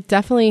because it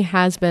definitely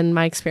has been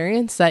my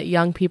experience that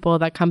young people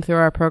that come through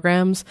our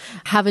programs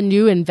have a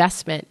new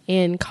investment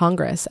in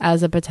Congress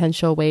as a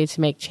potential way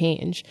to make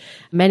change.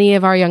 Many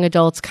of our young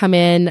adults come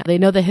in, they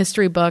know the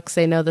history books,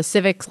 they know the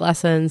civics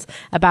lessons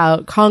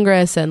about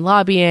Congress and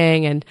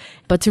lobbying,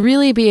 but to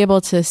really be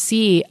able to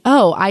see,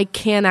 oh, I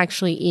can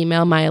actually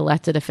email my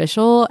elected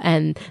official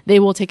and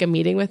they will take a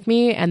meeting with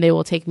me and they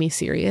will take me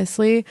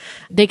seriously.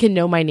 They can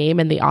know my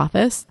name in the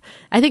office.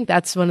 I think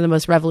that's one of the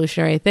most revolutionary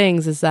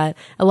things is that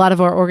a lot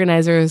of our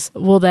organizers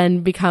will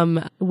then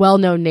become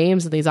well-known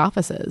names in these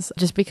offices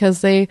just because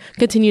they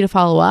continue to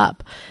follow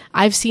up.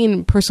 I've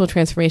seen personal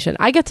transformation.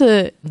 I get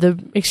to the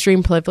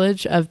extreme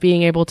privilege of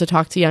being able to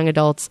talk to young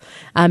adults,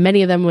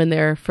 many of them when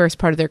they're first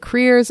part of their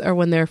careers or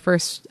when they're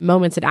first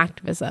moments in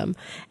activism.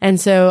 And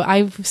so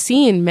I've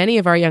seen many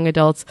of our young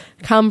adults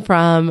come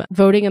from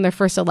voting in their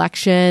first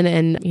election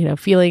and,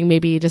 feeling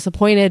maybe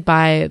disappointed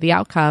by the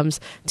outcomes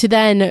to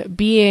then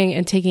being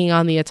and taking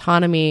on the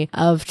autonomy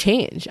of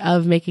change,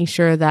 of making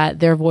sure that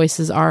their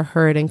voices are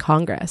heard in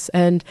Congress.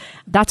 And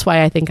that's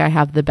why I think I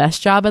have the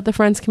best job at the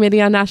Friends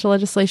Committee on National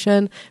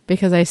Legislation,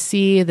 because I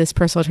see this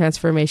personal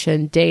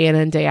transformation day in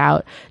and day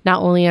out,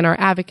 not only in our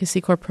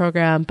Advocacy Corps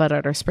program, but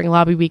at our Spring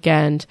Lobby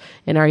Weekend,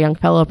 in our Young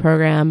Fellow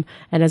program,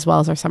 and as well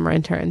as our summer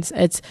interns.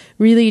 It's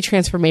really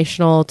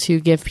transformational to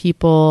give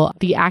people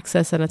the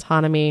access and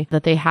autonomy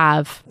that they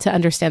have to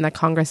understand that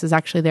Congress is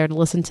actually there to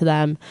listen to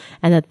them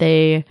and that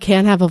they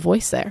can have a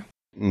voice there.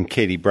 And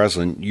Katie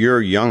Breslin,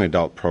 your young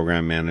adult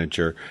program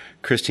manager,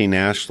 Christine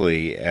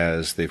Ashley,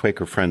 as the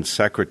Quaker Friends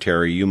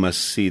secretary, you must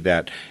see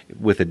that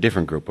with a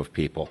different group of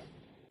people.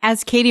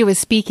 As Katie was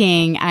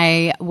speaking,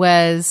 I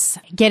was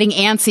getting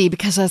antsy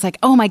because I was like,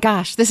 oh my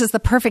gosh, this is the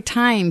perfect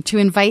time to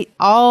invite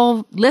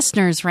all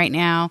listeners right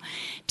now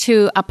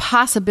to a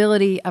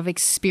possibility of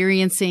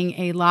experiencing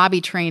a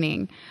lobby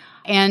training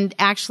and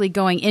actually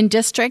going in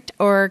district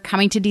or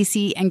coming to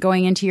DC and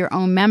going into your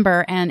own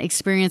member and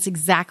experience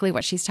exactly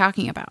what she's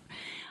talking about.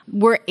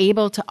 We're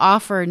able to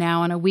offer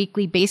now on a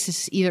weekly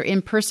basis, either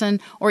in person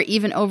or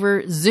even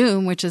over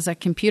Zoom, which is a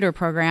computer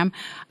program,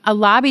 a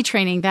lobby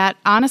training that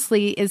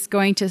honestly is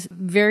going to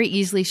very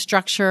easily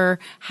structure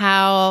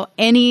how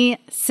any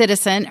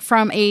citizen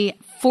from a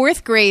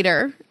 4th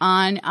grader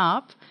on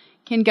up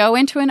can go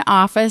into an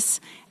office,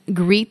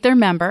 greet their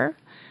member,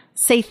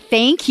 say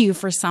thank you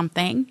for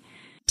something,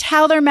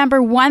 tell their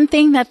member one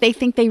thing that they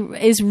think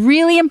is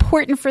really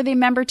important for the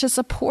member to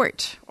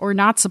support or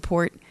not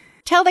support.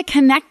 Tell the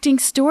connecting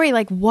story,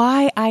 like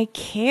why I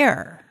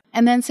care,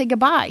 and then say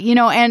goodbye,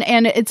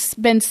 and it's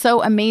been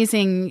so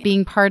amazing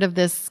being part of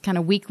this kind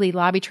of weekly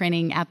lobby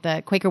training at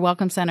the Quaker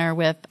Welcome Center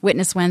with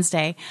Witness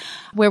Wednesday,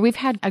 where we've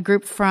had a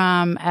group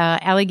from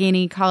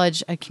Allegheny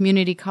College, a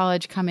community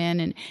college, come in,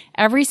 and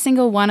every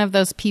single one of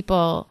those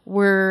people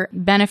were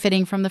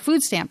benefiting from the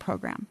food stamp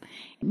program.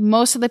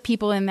 Most of the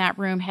people in that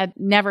room had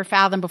never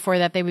fathomed before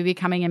that they would be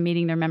coming and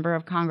meeting their member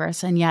of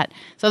Congress. And yet,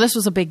 so this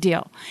was a big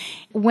deal.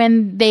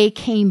 When they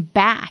came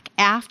back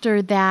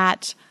after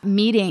that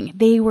meeting,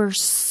 they were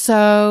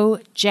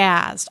so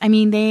jazzed. I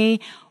mean, they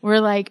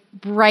were like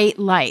bright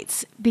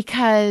lights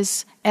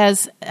because,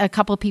 as a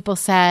couple of people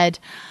said,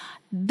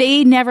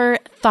 they never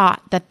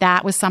thought that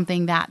that was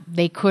something that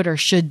they could or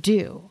should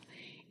do.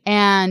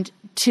 And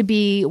to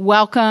be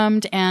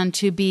welcomed and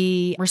to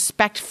be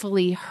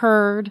respectfully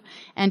heard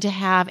and to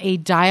have a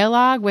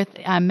dialogue with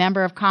a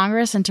member of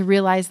Congress and to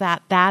realize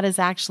that that is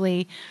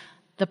actually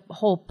the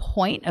whole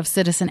point of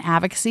citizen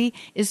advocacy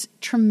is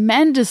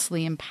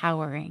tremendously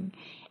empowering.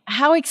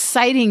 How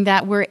exciting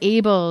that we're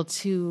able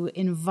to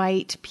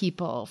invite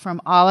people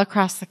from all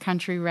across the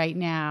country right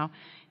now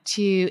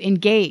to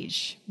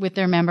engage with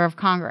their member of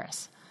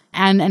Congress.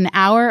 And an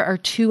hour or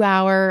 2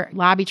 hour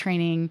lobby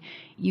training,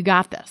 you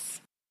got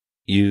this.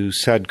 You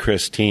said,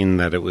 Christine,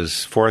 that it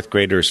was fourth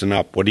graders and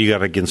up. What do you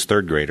got against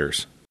third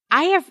graders?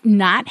 I have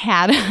not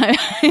had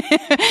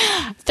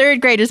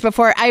third graders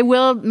before.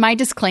 My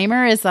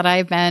disclaimer is that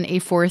I've been a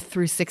 4th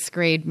through 6th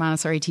grade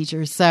Montessori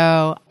teacher,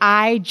 so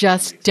I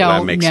just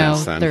don't know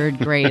third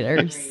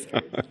graders.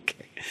 Okay.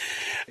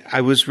 I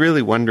was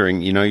really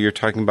wondering, you're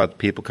talking about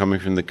people coming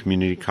from the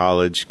community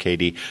college,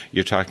 Katie.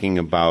 You're talking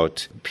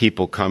about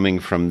people coming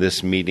from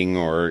this meeting,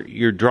 or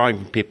you're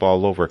drawing people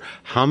all over.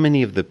 How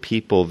many of the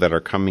people that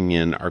are coming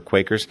in are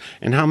Quakers,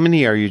 and how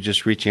many are you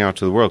just reaching out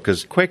to the world?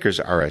 Because Quakers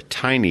are a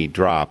tiny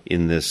drop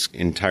in this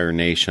entire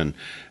nation.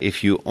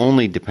 If you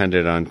only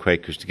depended on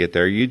Quakers to get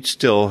there, you'd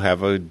still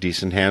have a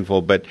decent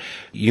handful, but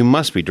you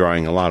must be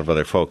drawing a lot of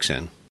other folks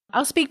in.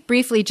 I'll speak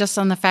briefly just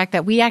on the fact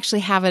that we actually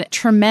have a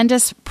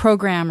tremendous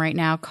program right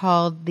now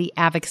called the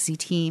Advocacy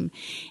Team.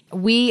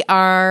 We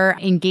are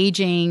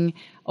engaging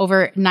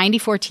over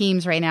 94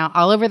 teams right now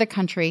all over the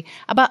country.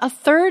 About a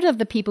third of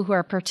the people who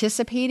are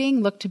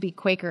participating look to be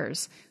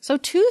Quakers. So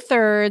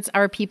 2/3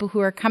 are people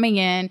who are coming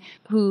in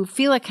who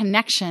feel a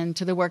connection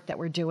to the work that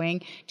we're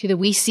doing, to the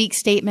We Seek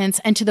statements,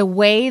 and to the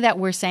way that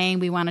we're saying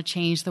we want to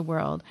change the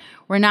world.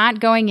 We're not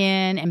going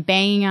in and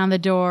banging on the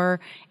door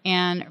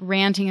and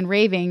ranting and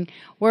raving.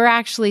 We're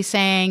actually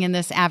saying in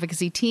this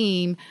advocacy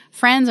team,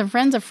 friends and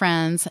friends of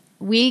friends,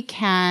 we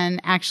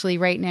can actually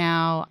right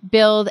now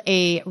build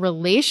a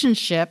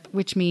relationship,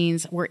 which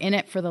means we're in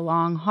it for the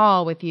long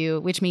haul with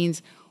you, which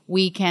means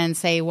we can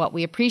say what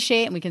we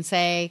appreciate and we can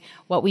say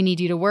what we need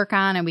you to work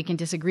on, and we can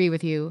disagree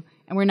with you,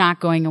 and we're not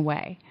going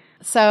away.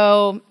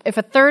 So if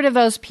a third of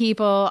those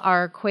people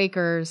are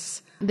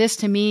Quakers, this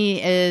to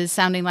me is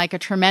sounding like a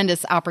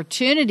tremendous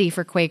opportunity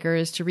for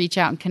Quakers to reach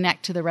out and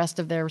connect to the rest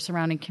of their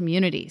surrounding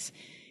communities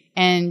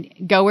and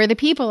go where the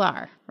people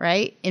are,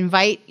 right?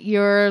 Invite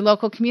your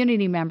local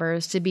community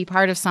members to be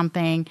part of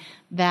something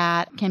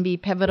that can be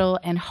pivotal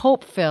and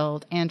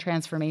hope-filled and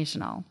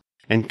transformational.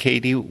 And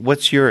Katie,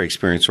 what's your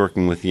experience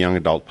working with the young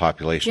adult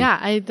population? Yeah,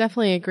 I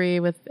definitely agree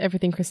with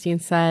everything Christine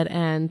said,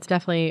 and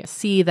definitely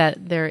see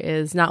that there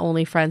is not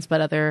only friends, but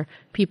other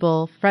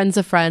people, friends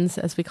of friends,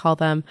 as we call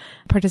them,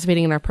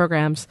 participating in our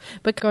programs.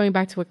 But going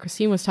back to what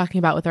Christine was talking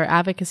about with our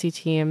advocacy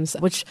teams,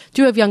 which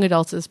do have young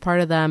adults as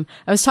part of them,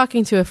 I was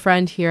talking to a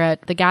friend here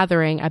at the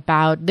gathering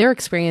about their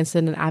experience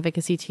in an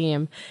advocacy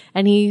team,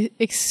 and he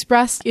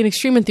expressed in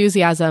extreme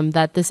enthusiasm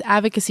that this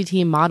advocacy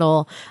team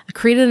model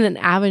created an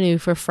avenue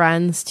for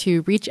friends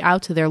to reach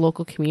out to their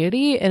local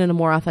community in a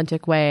more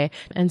authentic way.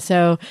 And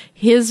so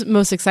his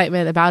most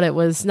excitement about it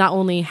was not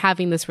only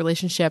having this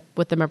relationship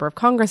with the member of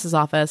Congress's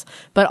office,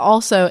 but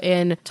also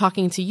in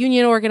talking to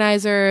union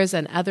organizers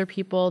and other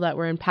people that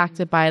were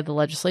impacted by the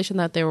legislation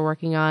that they were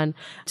working on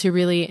to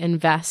really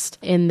invest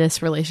in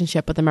this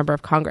relationship with the member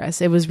of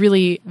Congress. It was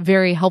really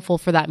very helpful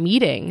for that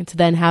meeting to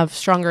then have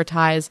stronger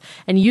ties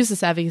and use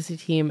this advocacy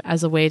team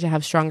as a way to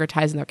have stronger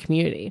ties in their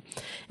community.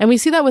 And we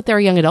see that with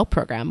our young adult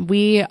program.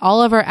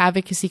 All of our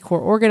advocacy core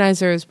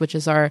organizers, which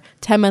is our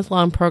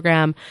 10-month-long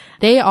program,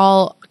 they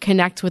all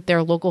connect with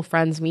their local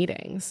friends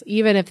meetings,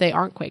 even if they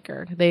aren't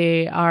Quaker.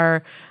 They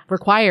are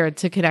required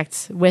to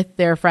connect with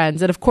their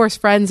friends. And of course,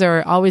 friends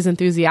are always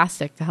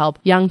enthusiastic to help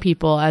young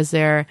people as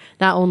they're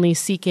not only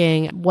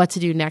seeking what to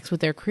do next with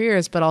their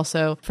careers, but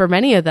also for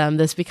many of them,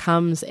 this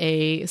becomes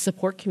a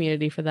support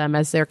community for them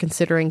as they're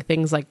considering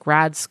things like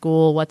grad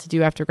school, what to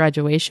do after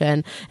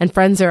graduation. And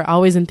friends are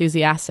always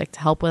enthusiastic to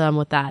help them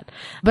with that.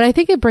 But I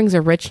think it brings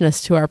a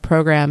richness to our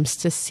programs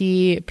to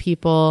see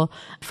people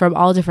from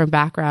all different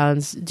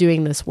backgrounds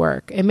doing this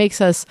work. It makes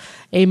us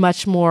a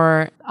much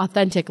more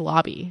authentic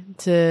lobby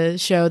to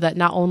show that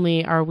not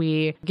only are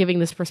we giving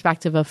this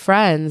perspective of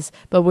friends,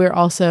 but we're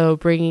also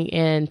bringing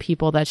in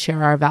people that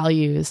share our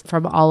values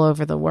from all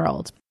over the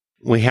world.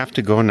 We have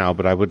to go now,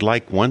 but I would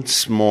like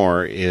once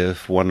more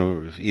if one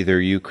of either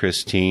you,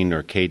 Christine,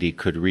 or Katie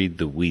could read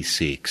the We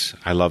Seeks.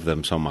 I love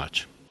them so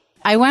much.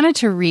 I wanted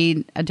to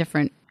read a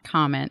different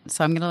comment,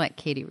 so I'm going to let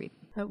Katie read.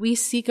 We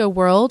seek a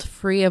world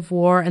free of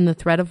war and the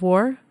threat of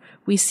war.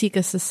 We seek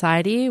a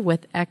society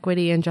with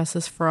equity and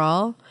justice for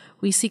all.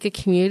 We seek a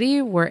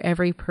community where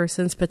every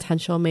person's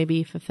potential may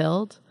be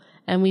fulfilled.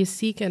 And we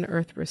seek an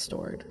earth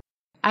restored.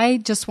 I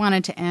just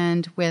wanted to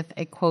end with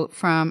a quote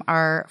from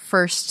our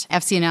first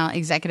FCNL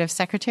executive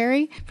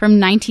secretary from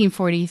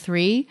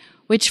 1943,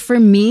 which for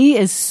me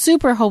is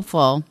super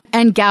hopeful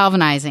and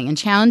galvanizing and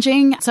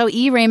challenging. So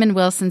E. Raymond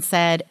Wilson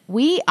said,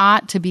 "We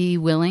ought to be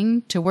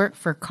willing to work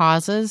for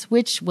causes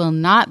which will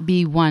not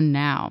be won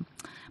now,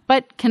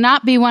 but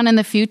cannot be won in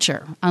the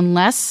future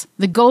unless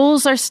the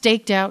goals are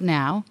staked out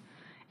now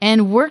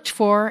and worked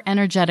for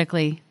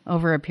energetically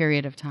over a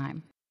period of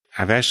time."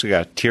 I've actually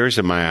got tears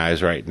in my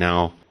eyes right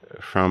now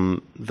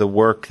from the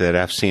work that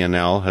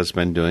FCNL has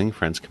been doing,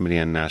 Friends Committee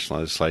on National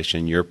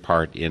Legislation, your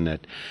part in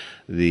it,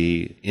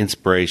 the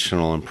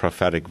inspirational and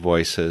prophetic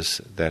voices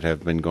that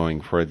have been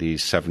going for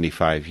these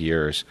 75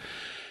 years.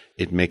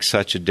 It makes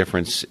such a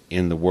difference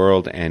in the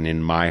world and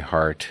in my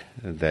heart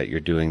that you're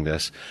doing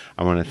this.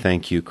 I want to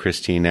thank you,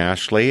 Christine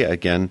Ashley.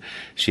 Again,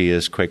 she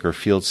is Quaker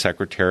Field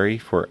Secretary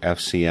for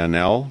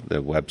FCNL,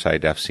 the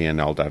website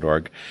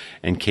fcnl.org,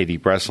 and Katie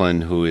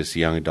Breslin, who is the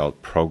Young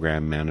Adult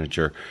Program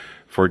Manager,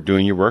 for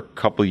doing your work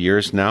a couple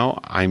years now.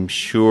 I'm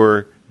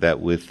sure that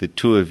with the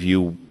two of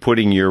you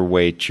putting your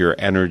weight, your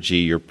energy,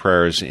 your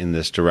prayers in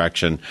this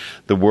direction,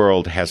 the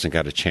world hasn't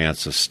got a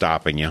chance of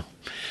stopping you.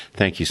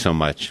 Thank you so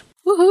much.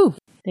 Woohoo!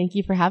 Thank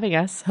you for having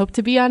us. Hope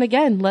to be on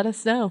again. Let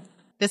us know.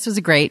 This was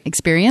a great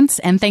experience,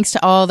 and thanks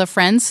to all the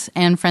friends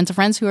and friends of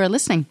friends who are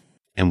listening.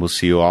 And we'll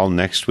see you all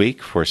next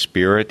week for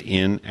Spirit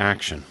in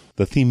Action.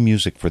 The theme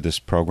music for this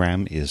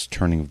program is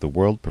Turning of the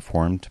World,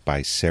 performed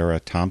by Sarah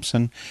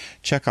Thompson.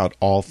 Check out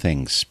all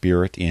things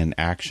Spirit in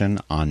Action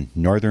on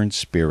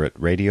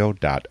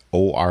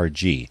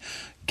northernspiritradio.org.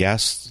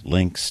 Guests,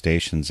 links,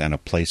 stations, and a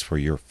place for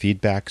your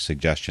feedback,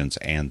 suggestions,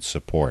 and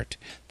support.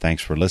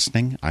 Thanks for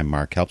listening. I'm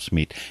Mark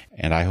Helpsmeet,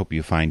 and I hope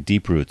you find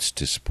deep roots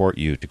to support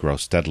you to grow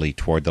steadily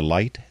toward the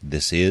light.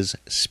 This is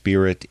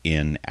Spirit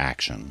in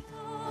Action.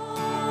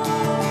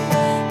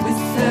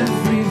 With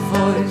every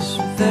voice,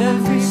 with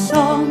every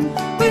song,